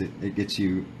does is it gets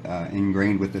you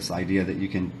ingrained with this idea that you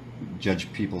can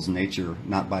judge people's nature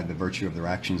not by the virtue of their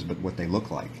actions but what they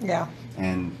look like. Yeah.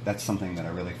 And that's something that I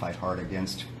really fight hard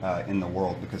against in the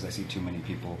world, because I see too many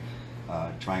people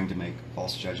trying to make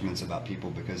false judgments about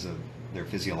people because of their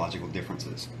physiological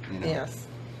differences. Yes.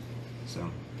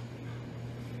 So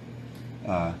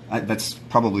that's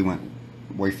probably went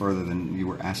way further than you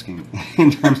were asking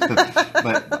in terms of,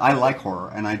 but I like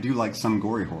horror, and I do like some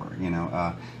gory horror.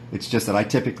 It's just that I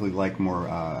typically like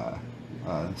more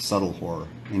subtle horror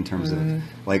in terms of,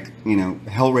 like,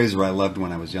 Hellraiser I loved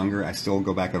when I was younger. I still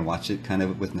go back and watch it kind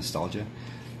of with nostalgia,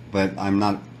 but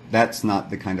that's not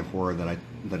the kind of horror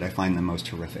that I find the most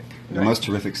horrific. The Right. most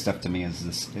horrific stuff to me is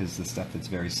the stuff that's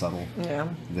very subtle. Yeah.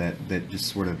 That just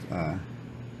sort of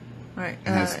Right.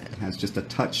 has just a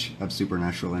touch of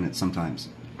supernatural in it sometimes.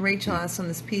 Rachel asks, on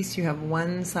this piece you have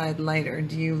one side lighter.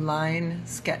 Do you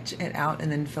sketch it out,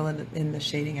 and then fill it in the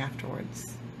shading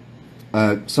afterwards?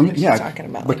 Think she's talking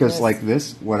about because like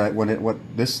this, what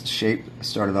this shape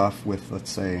started off with.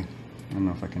 Let's say, I don't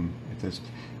know if I can. If there's,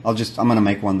 I'm going to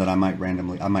make one that I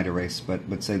might erase.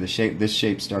 But say this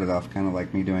shape started off kind of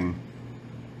like me doing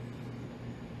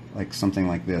like something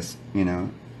like this,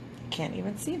 Can't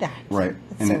even see that. Right.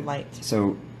 It's so light.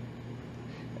 So,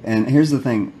 and here's the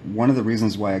thing. One of the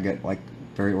reasons why I get like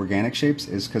very organic shapes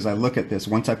is because I look at this.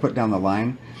 Once I put down the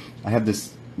line, I have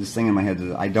this thing in my head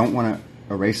that I don't want to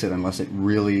erase it unless it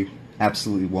really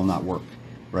absolutely will not work.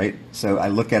 Right. So I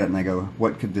look at it and I go,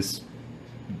 what could this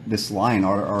line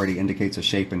already indicates a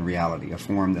shape in reality, a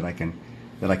form that I can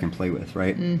play with.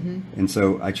 Right. Mm-hmm. And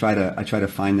so I try to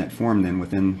find that form then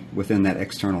within that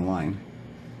external line.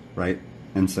 Right.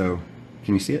 And so,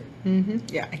 can you see it? Mm-hmm.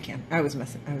 Yeah, I can. I was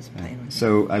playing with it.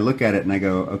 So I look at it and I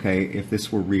go, okay, if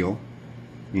this were real,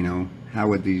 how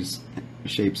would these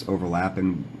shapes overlap,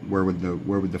 and where would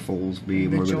the folds be?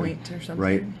 The and joint or something.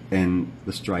 Right, and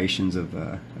the striations of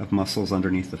muscles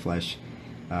underneath the flesh.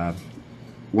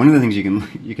 One of the things you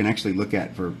can actually look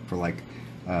at for like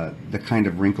the kind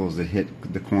of wrinkles that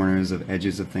hit the corners of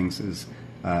edges of things is.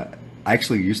 I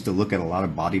actually used to look at a lot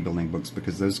of bodybuilding books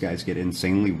because those guys get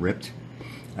insanely ripped.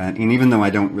 And even though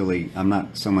I'm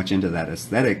not so much into that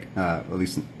aesthetic, at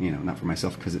least, not for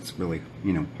myself, because it's really,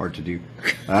 hard to do.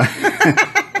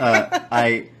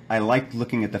 I liked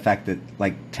looking at the fact that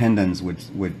like tendons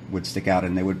would stick out,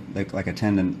 and they would like a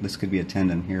tendon. This could be a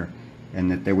tendon here, and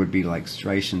that there would be like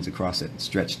striations across it,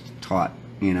 stretched taut,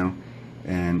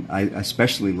 And I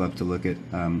especially love to look at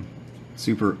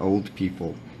super old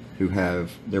people who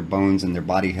have their bones and their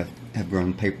body have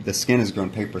grown paper. The skin has grown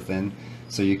paper thin.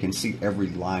 So you can see every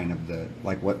line of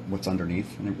what's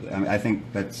underneath. And I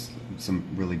think that's some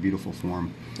really beautiful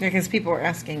form. Yeah, because people were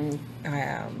asking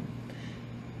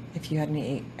if you had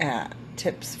any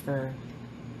tips for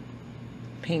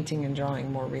painting and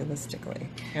drawing more realistically,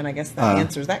 and I guess that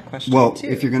answers that question. Well, too.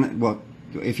 if you're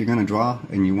gonna draw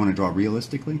and you want to draw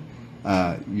realistically,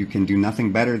 you can do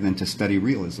nothing better than to study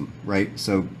realism, right?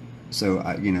 So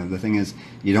the thing is,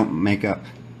 you don't make up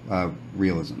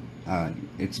realism.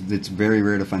 It's very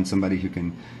rare to find somebody who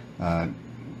can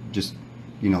just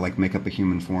make up a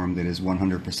human form that is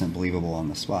 100% believable on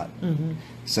the spot. Mm-hmm.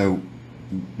 So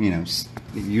use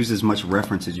as much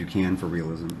reference as you can for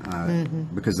realism,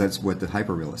 because that's what the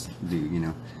hyperrealists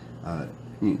do.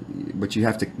 But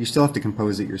you still have to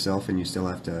compose it yourself, and you still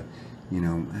have to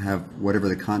have whatever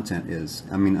the content is.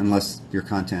 I mean, unless your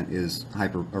content is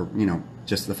hyper, or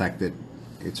just the fact that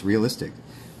it's realistic,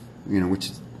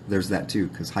 which there's that too,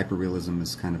 because hyperrealism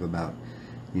is kind of about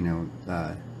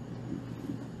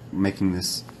making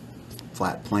this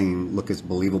flat plane look as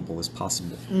believable as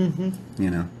possible.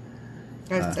 Mm-hmm.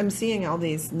 I'm seeing all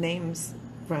these names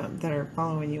that are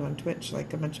following you on Twitch,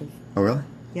 like a bunch of. Oh, really?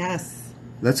 Yes.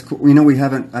 That's cool. We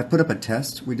haven't. I put up a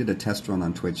test. We did a test run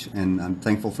on Twitch, and I'm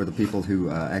thankful for the people who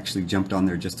actually jumped on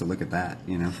there just to look at that.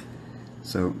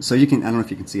 So you can. I don't know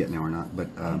if you can see it now or not, but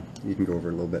you can go over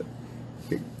a little bit.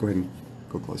 Okay, go ahead and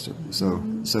go closer. So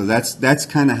that's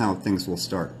kind of how things will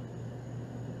start,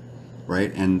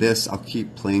 right? And this, I'll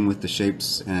keep playing with the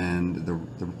shapes and the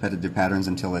repetitive patterns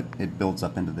until it builds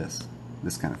up into this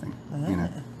kind of thing.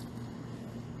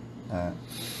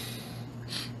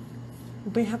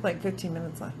 We have like 15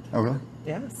 minutes left. Oh, really?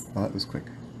 Yes. Oh, that was quick.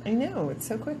 I know, it's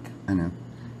so quick. I know.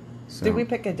 So Did we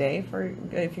pick a day for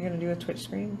if you're going to do a Twitch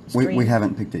stream? we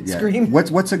haven't picked it yet. Screen.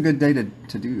 What's a good day to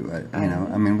do? I don't know.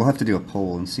 I mean, we'll have to do a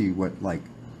poll and see what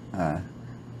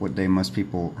day most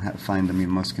people find to be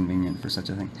most convenient for such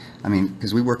a thing. I mean,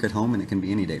 because we work at home and it can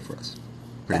be any day for us.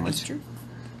 Pretty much. That's true.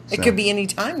 So, It could be any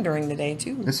time during the day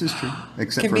too. This is true,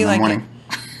 except Could for be in the like morning.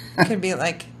 It could be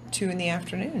like 2 in the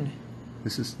afternoon.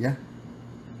 This is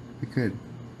we could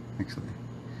actually.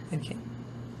 Okay.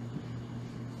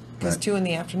 Because But- 2 in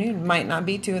the afternoon might not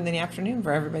be 2 in the afternoon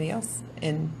for everybody else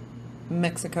in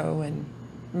Mexico and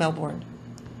Melbourne.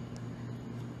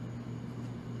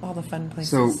 All the fun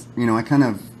places. So, I kind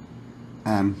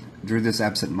of drew this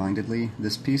absent-mindedly,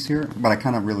 this piece here, but I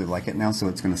kind of really like it now, so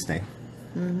it's going to stay.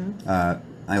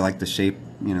 I like the shape,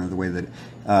 the way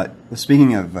that...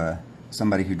 speaking of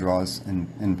somebody who draws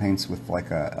and paints with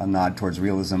like a nod towards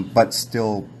realism, but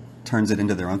still turns it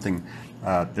into their own thing,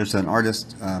 there's an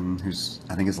artist whose,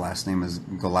 I think his last name is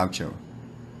Galaucho.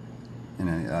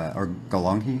 Or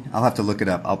Galongi. I'll have to look it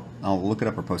up. I'll look it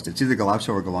up or post it. It's either Galaucho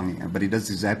or Galongi, but he does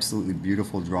these absolutely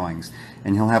beautiful drawings,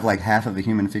 and he'll have like half of a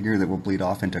human figure that will bleed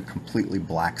off into completely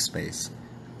black space,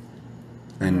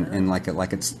 and like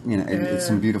it's it's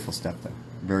some beautiful stuff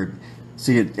though.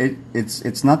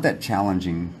 It's not that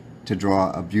challenging to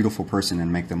draw a beautiful person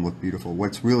and make them look beautiful.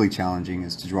 What's really challenging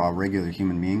is to draw a regular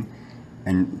human being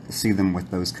and see them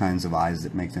with those kinds of eyes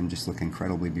that make them just look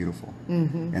incredibly beautiful.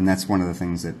 And that's one of the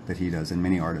things that he does, and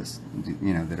many artists,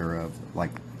 that are of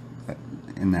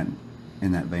in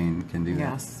that vein can do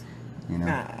yes.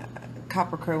 that.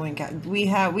 Copper Crow Link.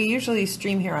 We usually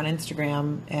stream here on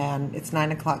Instagram, and it's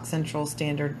 9:00 Central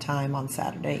Standard Time on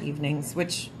Saturday evenings,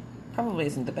 which probably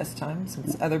isn't the best time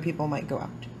since other people might go out.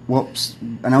 Well,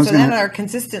 and I was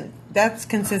So that's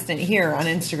consistent here on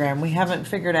Instagram. We haven't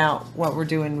figured out what we're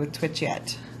doing with Twitch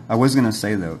yet. I was going to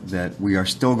say though that we are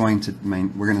still going to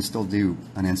we're going to still do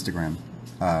an Instagram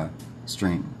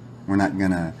stream. We're not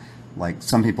going to, like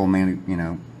some people may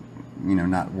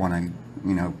not want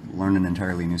to learn an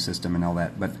entirely new system and all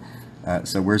that, but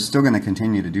so we're still going to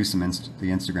continue to do the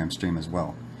Instagram stream as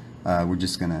well. We're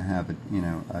just going to have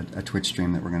a Twitch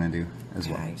stream that we're going to do as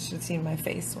well. I should have seen my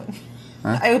face when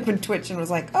Huh? I opened Twitch and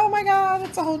was like, "Oh my God,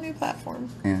 it's a whole new platform."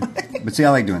 Yeah, but see, I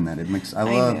like doing that. It makes I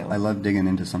know. love digging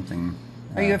into something.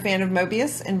 Are you a fan of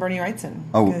Mobius and Bernie Wrightson?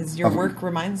 Oh, Because your work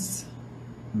reminds,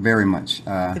 very much.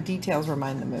 the details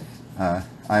remind them of.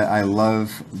 I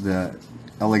love the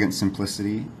elegant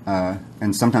simplicity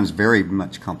and sometimes very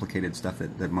much complicated stuff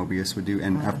that Mobius would do,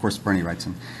 and of course Bernie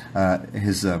Wrightson.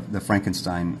 His the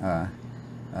Frankenstein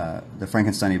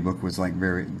book was like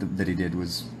that he did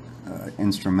was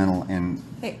instrumental, and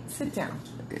Hey, sit down.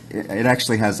 it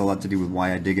actually has a lot to do with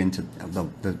why I dig into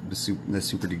the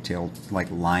super detailed like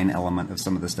line element of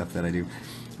some of the stuff that I do.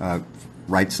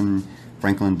 Wrightson,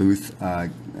 Franklin Booth,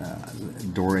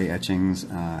 Doré etchings,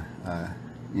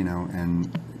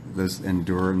 and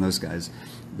Durer and those guys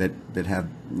that have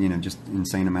just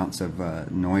insane amounts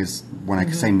of noise. When I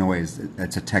say noise,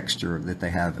 it's a texture that they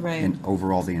have in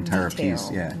overall the entire Detail.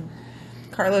 piece. Yeah.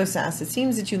 Carlos asks, "It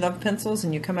seems that you love pencils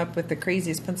and you come up with the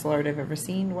craziest pencil art I've ever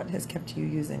seen. What has kept you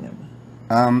using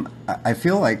them?" I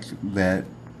feel like that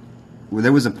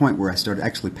there was a point where I started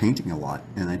actually painting a lot,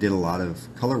 and I did a lot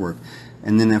of color work,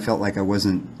 and then I felt like I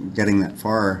wasn't getting that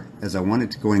far as I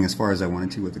wanted to, going as far as I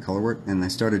wanted to with the color work, and I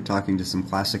started talking to some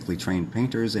classically trained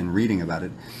painters and reading about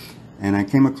it, and I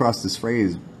came across this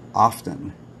phrase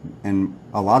often, and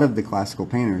a lot of the classical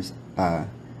painters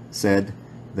said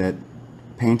that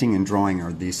painting and drawing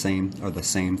are the same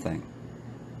thing.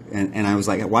 And I was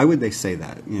like, why would they say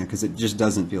that? Because it just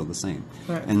doesn't feel the same.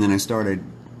 Right. And then I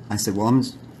said, well, I'm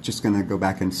just going to go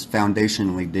back and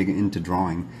foundationally dig into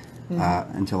drawing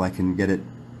until I can get it,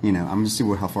 I'm going to see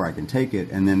how far I can take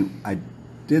it. And then I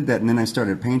did that, and then I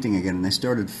started painting again, and I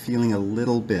started feeling a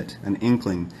little bit, an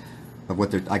inkling of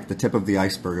what they're, like the tip of the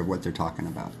iceberg of what they're talking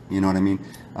about. You know what I mean?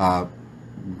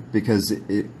 Because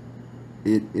it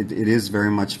is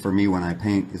very much, for me, when I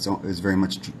paint, it's very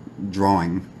much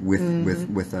drawing with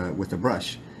a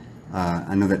brush.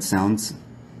 I know that sounds,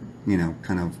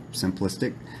 kind of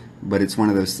simplistic, but it's one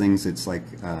of those things. It's like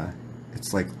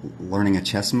learning a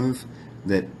chess move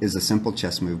that is a simple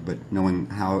chess move, but knowing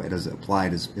how it is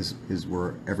applied is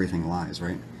where everything lies,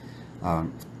 right?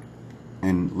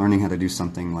 And learning how to do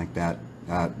something like that.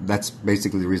 That's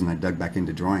basically the reason I dug back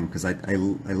into drawing, because I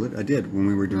did when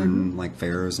we were doing like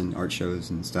fairs and art shows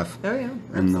and stuff. Oh yeah,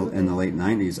 in the late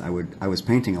 '90s, I was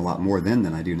painting a lot more then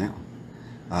than I do now.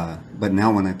 But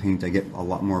now when I paint, I get a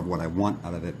lot more of what I want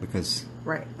out of it because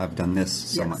I've done this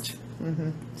so much.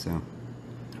 Mm-hmm. So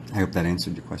I hope that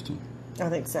answered your question. I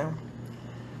think so.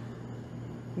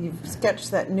 You've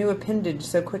sketched that new appendage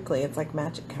so quickly. It's like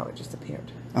magic how it just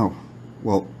appeared. Oh,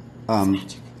 well,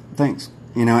 Magic. thanks.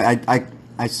 You know,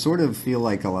 I sort of feel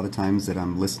like a lot of times that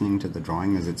I'm listening to the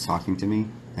drawing as it's talking to me.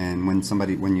 And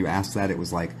when you asked that, it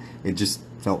was like, it just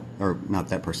felt, or not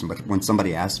that person, but when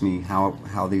somebody asked me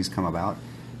how these come about,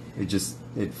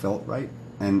 it felt right.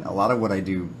 And a lot of what I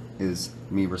do is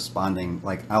me responding.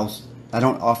 Like, I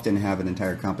don't often have an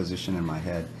entire composition in my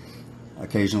head.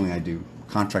 Occasionally I do.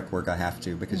 Contract work I have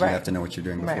to, because you have to know what you're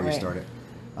doing before you start it.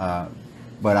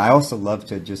 But I also love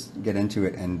to just get into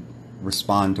it and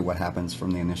respond to what happens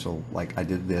from the initial, like, I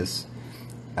did this.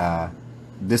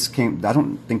 This came, I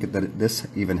don't think this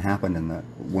even happened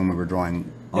when we were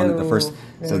drawing on it the first.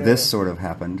 So this sort of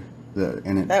happened.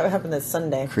 That happened this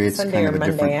Sunday. Creates Sunday kind or of a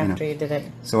Monday different, after you did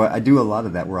it. So I do a lot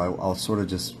of that where I'll sort of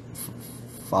just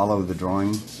follow the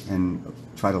drawing and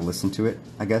try to listen to it,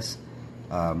 I guess.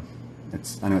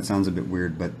 I know it sounds a bit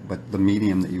weird, but the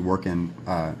medium that you work in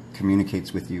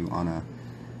communicates with you on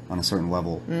a certain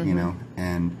level, you know,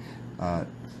 and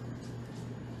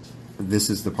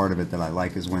this is the part of it that I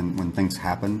like, is when things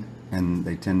happen and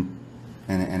they tend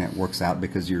and it works out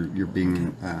because you're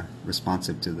being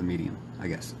responsive to the medium, I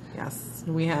guess. Yes,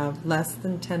 we have less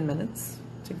than 10 minutes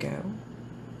to go.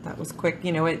 That was quick.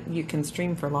 You know what? You can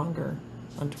stream for longer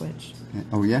on Twitch.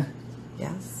 Oh yeah.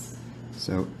 Yes.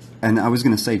 So, and I was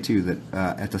going to say too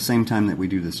that at the same time that we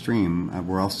do the stream,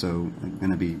 we're also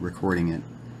going to be recording it.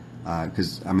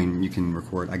 Because I mean, you can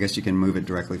record. I guess you can move it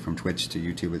directly from Twitch to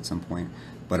YouTube at some point.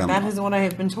 But that is what I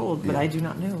have been told, but I do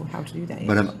not know how to do that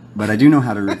yet. But I do know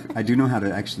how to. I do know how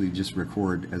to actually just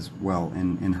record as well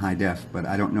in high def. But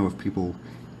I don't know if people,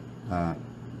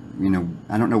 you know,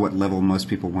 I don't know what level most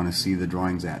people want to see the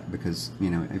drawings at, because you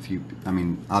know, I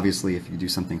mean, obviously, if you do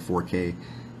something 4K.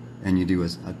 And you do a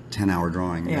 10-hour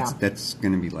drawing, that's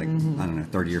going to be like, I don't know,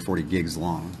 30 or 40 gigs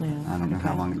long. Yeah. I don't know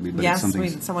how long it'll be. But yes,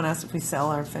 someone asked if we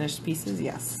sell our finished pieces.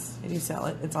 Yes, I do sell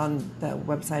it. It's on the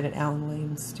website at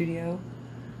AllenWilliams Studio.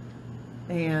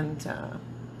 And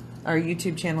our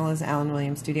YouTube channel is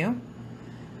AllenWilliams Studio.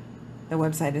 The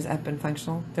website is up and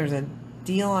functional. There's a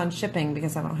deal on shipping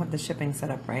because I don't have the shipping set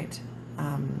up right.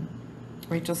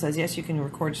 Rachel says, yes, you can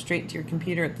record straight to your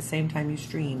computer at the same time you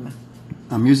stream.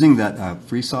 I'm using that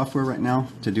free software right now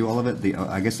to do all of it.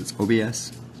 I guess it's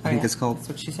OBS. I think it's called. That's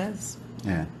what she says.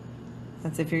 Yeah.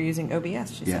 That's if you're using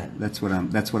OBS. She said.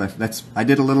 Yeah, I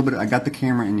did a little bit. I got the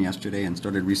camera in yesterday and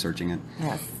started researching it.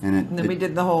 Yes. And then we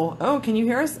did the whole. Oh, can you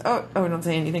hear us? Oh, don't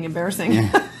say anything embarrassing.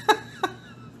 Yeah.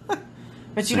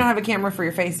 But you don't have a camera for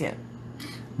your face yet.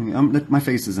 My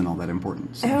face isn't all that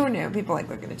important. So. Oh no, people like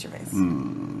looking at your face.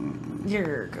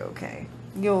 You're okay.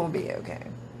 You'll be okay.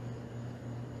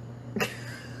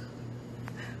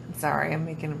 Sorry, I'm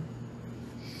making them.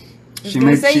 I was going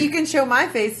to say you can show my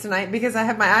face tonight because I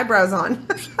have my eyebrows on.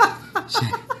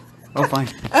 Oh, fine.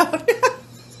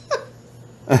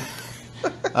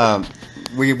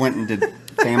 We went and did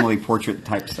family portrait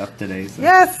type stuff today. So.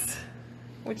 Yes.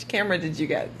 Which camera did you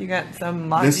get? You got some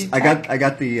Logitech? I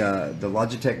got the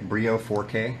Logitech Brio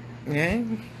 4K. Yeah.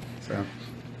 So.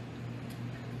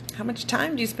 How much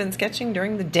time do you spend sketching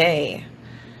during the day?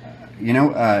 You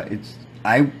know,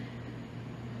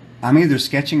 I'm either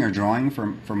sketching or drawing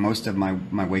for most of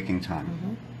my waking time.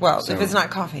 Mm-hmm. Well, so, if it's not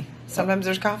coffee. Sometimes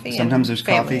there's coffee. Sometimes there's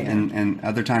coffee, and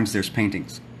other times there's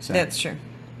paintings. So, that's true.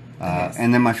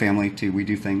 And then my family, too. We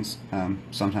do things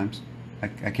sometimes.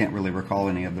 I can't really recall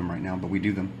any of them right now, but we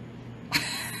do them.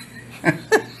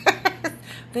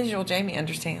 Visual Jamie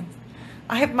understands.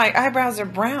 My eyebrows are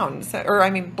brown,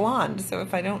 blonde, so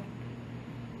if I don't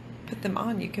put them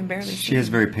on, you can barely see. She has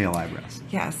very pale eyebrows.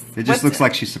 Yes. It just looks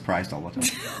like she's surprised all the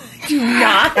time. Do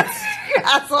not, you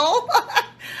asshole.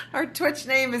 Our Twitch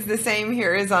name is the same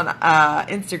here as on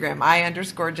Instagram.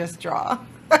 I_just_draw.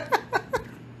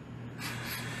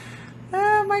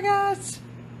 Oh my gosh.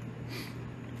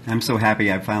 I'm so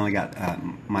happy I finally got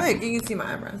my... Look, you can see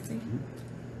my eyebrows. See?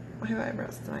 I have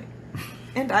eyebrows tonight.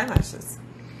 And eyelashes.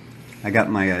 I got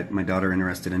my daughter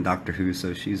interested in Doctor Who,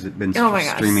 so she's been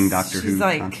streaming Doctor Who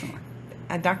constantly. She's like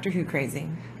a Doctor Who crazy.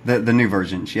 The new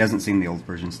version. She hasn't seen the old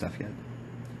version stuff yet.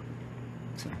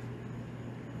 So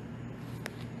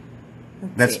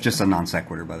that's just a non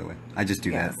sequitur, by the way. I just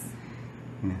do that.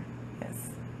 Yeah. Yes.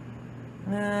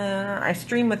 I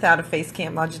stream without a face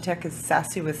cam. Logitech is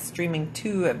sassy with streaming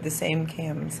two of the same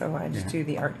cam, so I just do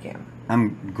the art cam.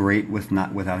 I'm great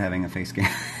without having a face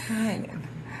cam. I know.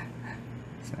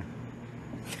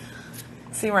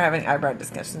 See, we're having eyebrow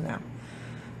discussion now.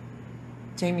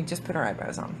 Jamie just put her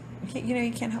eyebrows on.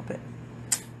 You can't help it.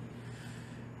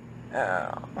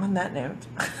 On that note.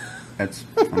 That's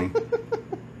funny.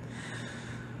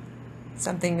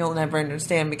 Something you'll never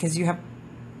understand because you have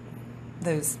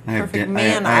those I have perfect I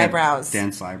have eyebrows.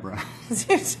 dense eyebrows.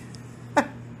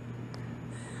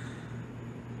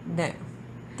 No,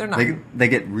 they're not. They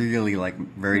get really like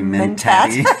very Mentat.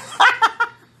 mentat-y.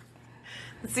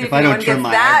 Let's see if anyone gets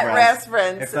that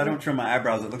reference. If I don't trim my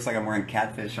eyebrows, it looks like I'm wearing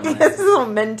catfish on Yes, there. it's a little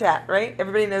Mentat, right?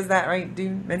 Everybody knows that, right?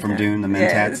 Dune, Mentat. From Dune, the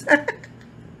Mentats. Yes.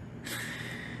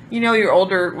 You know you're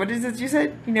older. What is it you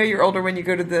said? You know you're older when you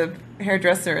go to the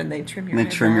hairdresser and they trim your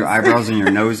eyebrows. They trim your eyebrows and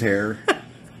your nose hair.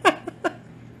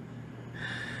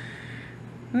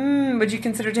 Would you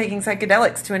consider taking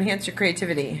psychedelics to enhance your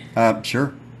creativity?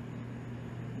 Sure.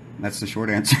 That's the short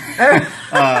answer.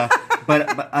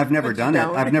 But I've never done it.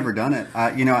 I've never done it.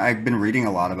 You know, I've been reading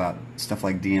a lot about stuff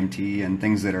like DMT and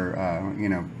things that are, you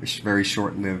know, very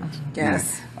short-lived.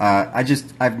 Yes. You know.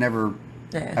 I've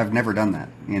never done that.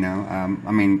 You know,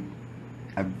 I mean,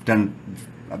 I've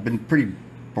been pretty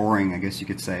boring, I guess you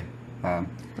could say.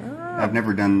 I've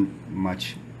never done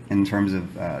much in terms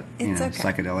of you know,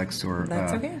 psychedelics or.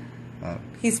 That's okay.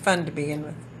 He's fun to begin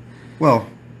with. Well,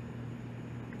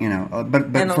 you know,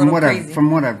 but from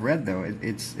what I've read though,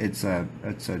 it's a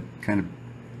kind of,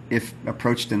 if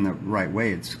approached in the right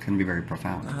way, it can be very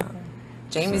profound.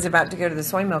 Jamie's about to go to the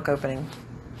soy milk opening.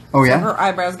 Oh yeah, so her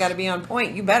eyebrows got to be on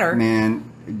point. You better. Man,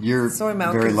 you're soy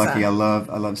milk very lucky. I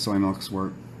love soy milk's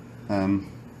work. You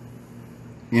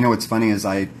know what's funny is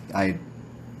I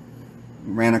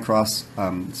ran across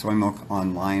soy milk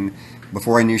online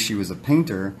before I knew she was a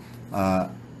painter.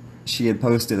 She had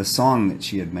posted a song that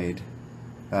she had made.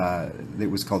 That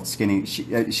was called Skinny.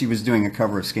 She was doing a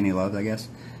cover of Skinny Love, I guess,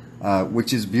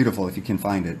 which is beautiful if you can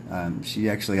find it. She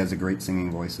actually has a great singing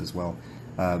voice as well,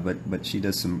 but she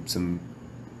does some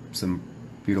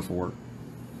beautiful work.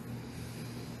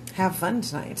 Have fun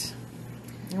tonight.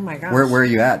 Oh my gosh. Where are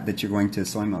you at that you're going to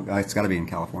soy milk? It's got to be in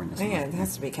California. Oh, yeah, it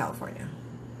has to be California.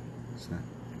 So.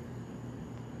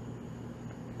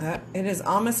 It is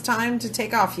almost time to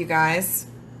take off, you guys.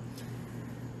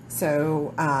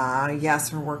 So, yes,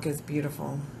 her work is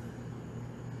beautiful.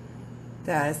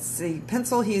 The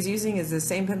pencil he is using is the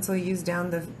same pencil he used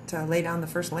to lay down the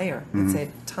first layer. It's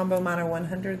a Tombow Mono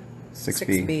 100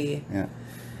 6B. Yeah.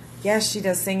 Yes, she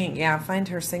does singing. Yeah, find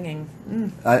her singing.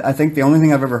 I think the only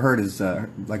thing I've ever heard is,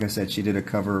 like I said, she did a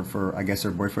cover for, I guess, her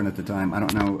boyfriend at the time. I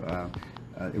don't know.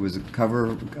 It was a cover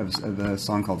of the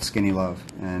song called Skinny Love.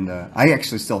 And I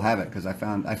actually still have it because I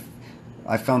found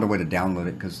a way to download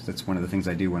it because that's one of the things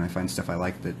I do when I find stuff I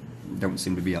like that don't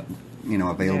seem to be, you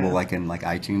know, available like in like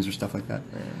iTunes or stuff like that.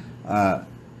 Yeah.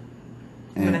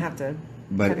 I'm gonna have to.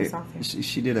 But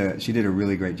she did a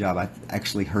really great job. I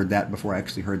actually heard that before I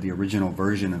actually heard the original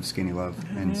version of Skinny Love,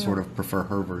 and sort of prefer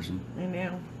her version. I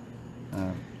know.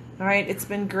 All right, it's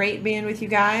been great being with you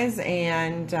guys,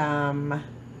 and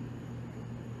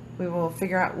we will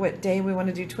figure out what day we want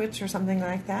to do Twitch or something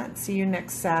like that. See you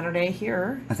next Saturday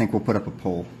here. I think we'll put up a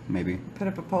poll, maybe. Put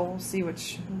up a poll, see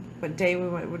what day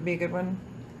would be a good one.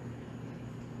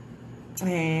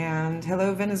 And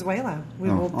hello, Venezuela. We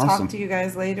will talk to you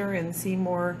guys later and see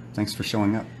more. Thanks for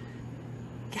showing up.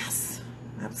 Yes,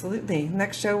 absolutely.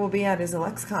 Next show we'll be at is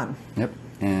Alexcon. Yep,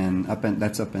 and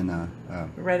that's up in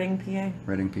Reading, PA.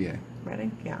 Reading, PA.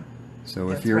 Reading, yeah.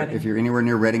 So if you're anywhere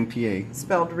near Reading, PA,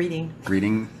 spelled reading.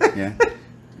 Reading, yeah.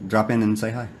 Drop in and say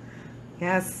hi.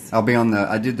 Yes. I'll be on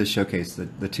I did the showcase, the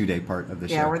 2-day part of the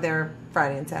show. Yeah, we're there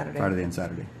Friday and Saturday. Friday and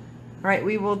Saturday. All right,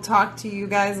 we will talk to you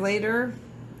guys later.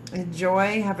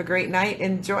 Enjoy. Have a great night.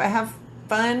 Have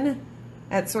fun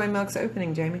at Soy Milk's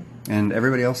opening, Jamie. And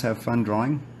everybody else have fun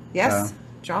drawing. Yes.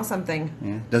 Draw something.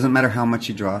 Yeah. Doesn't matter how much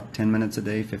you draw. 10 minutes a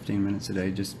day, 15 minutes a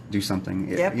day. Just do something.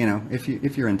 Yep. You know, if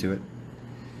you're into it.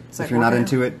 It's if like you're not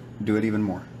into it, do it even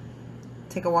more.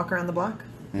 Take a walk around the block.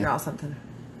 Yeah. Draw something.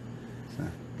 So.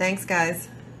 Thanks, guys.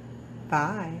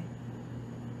 Bye.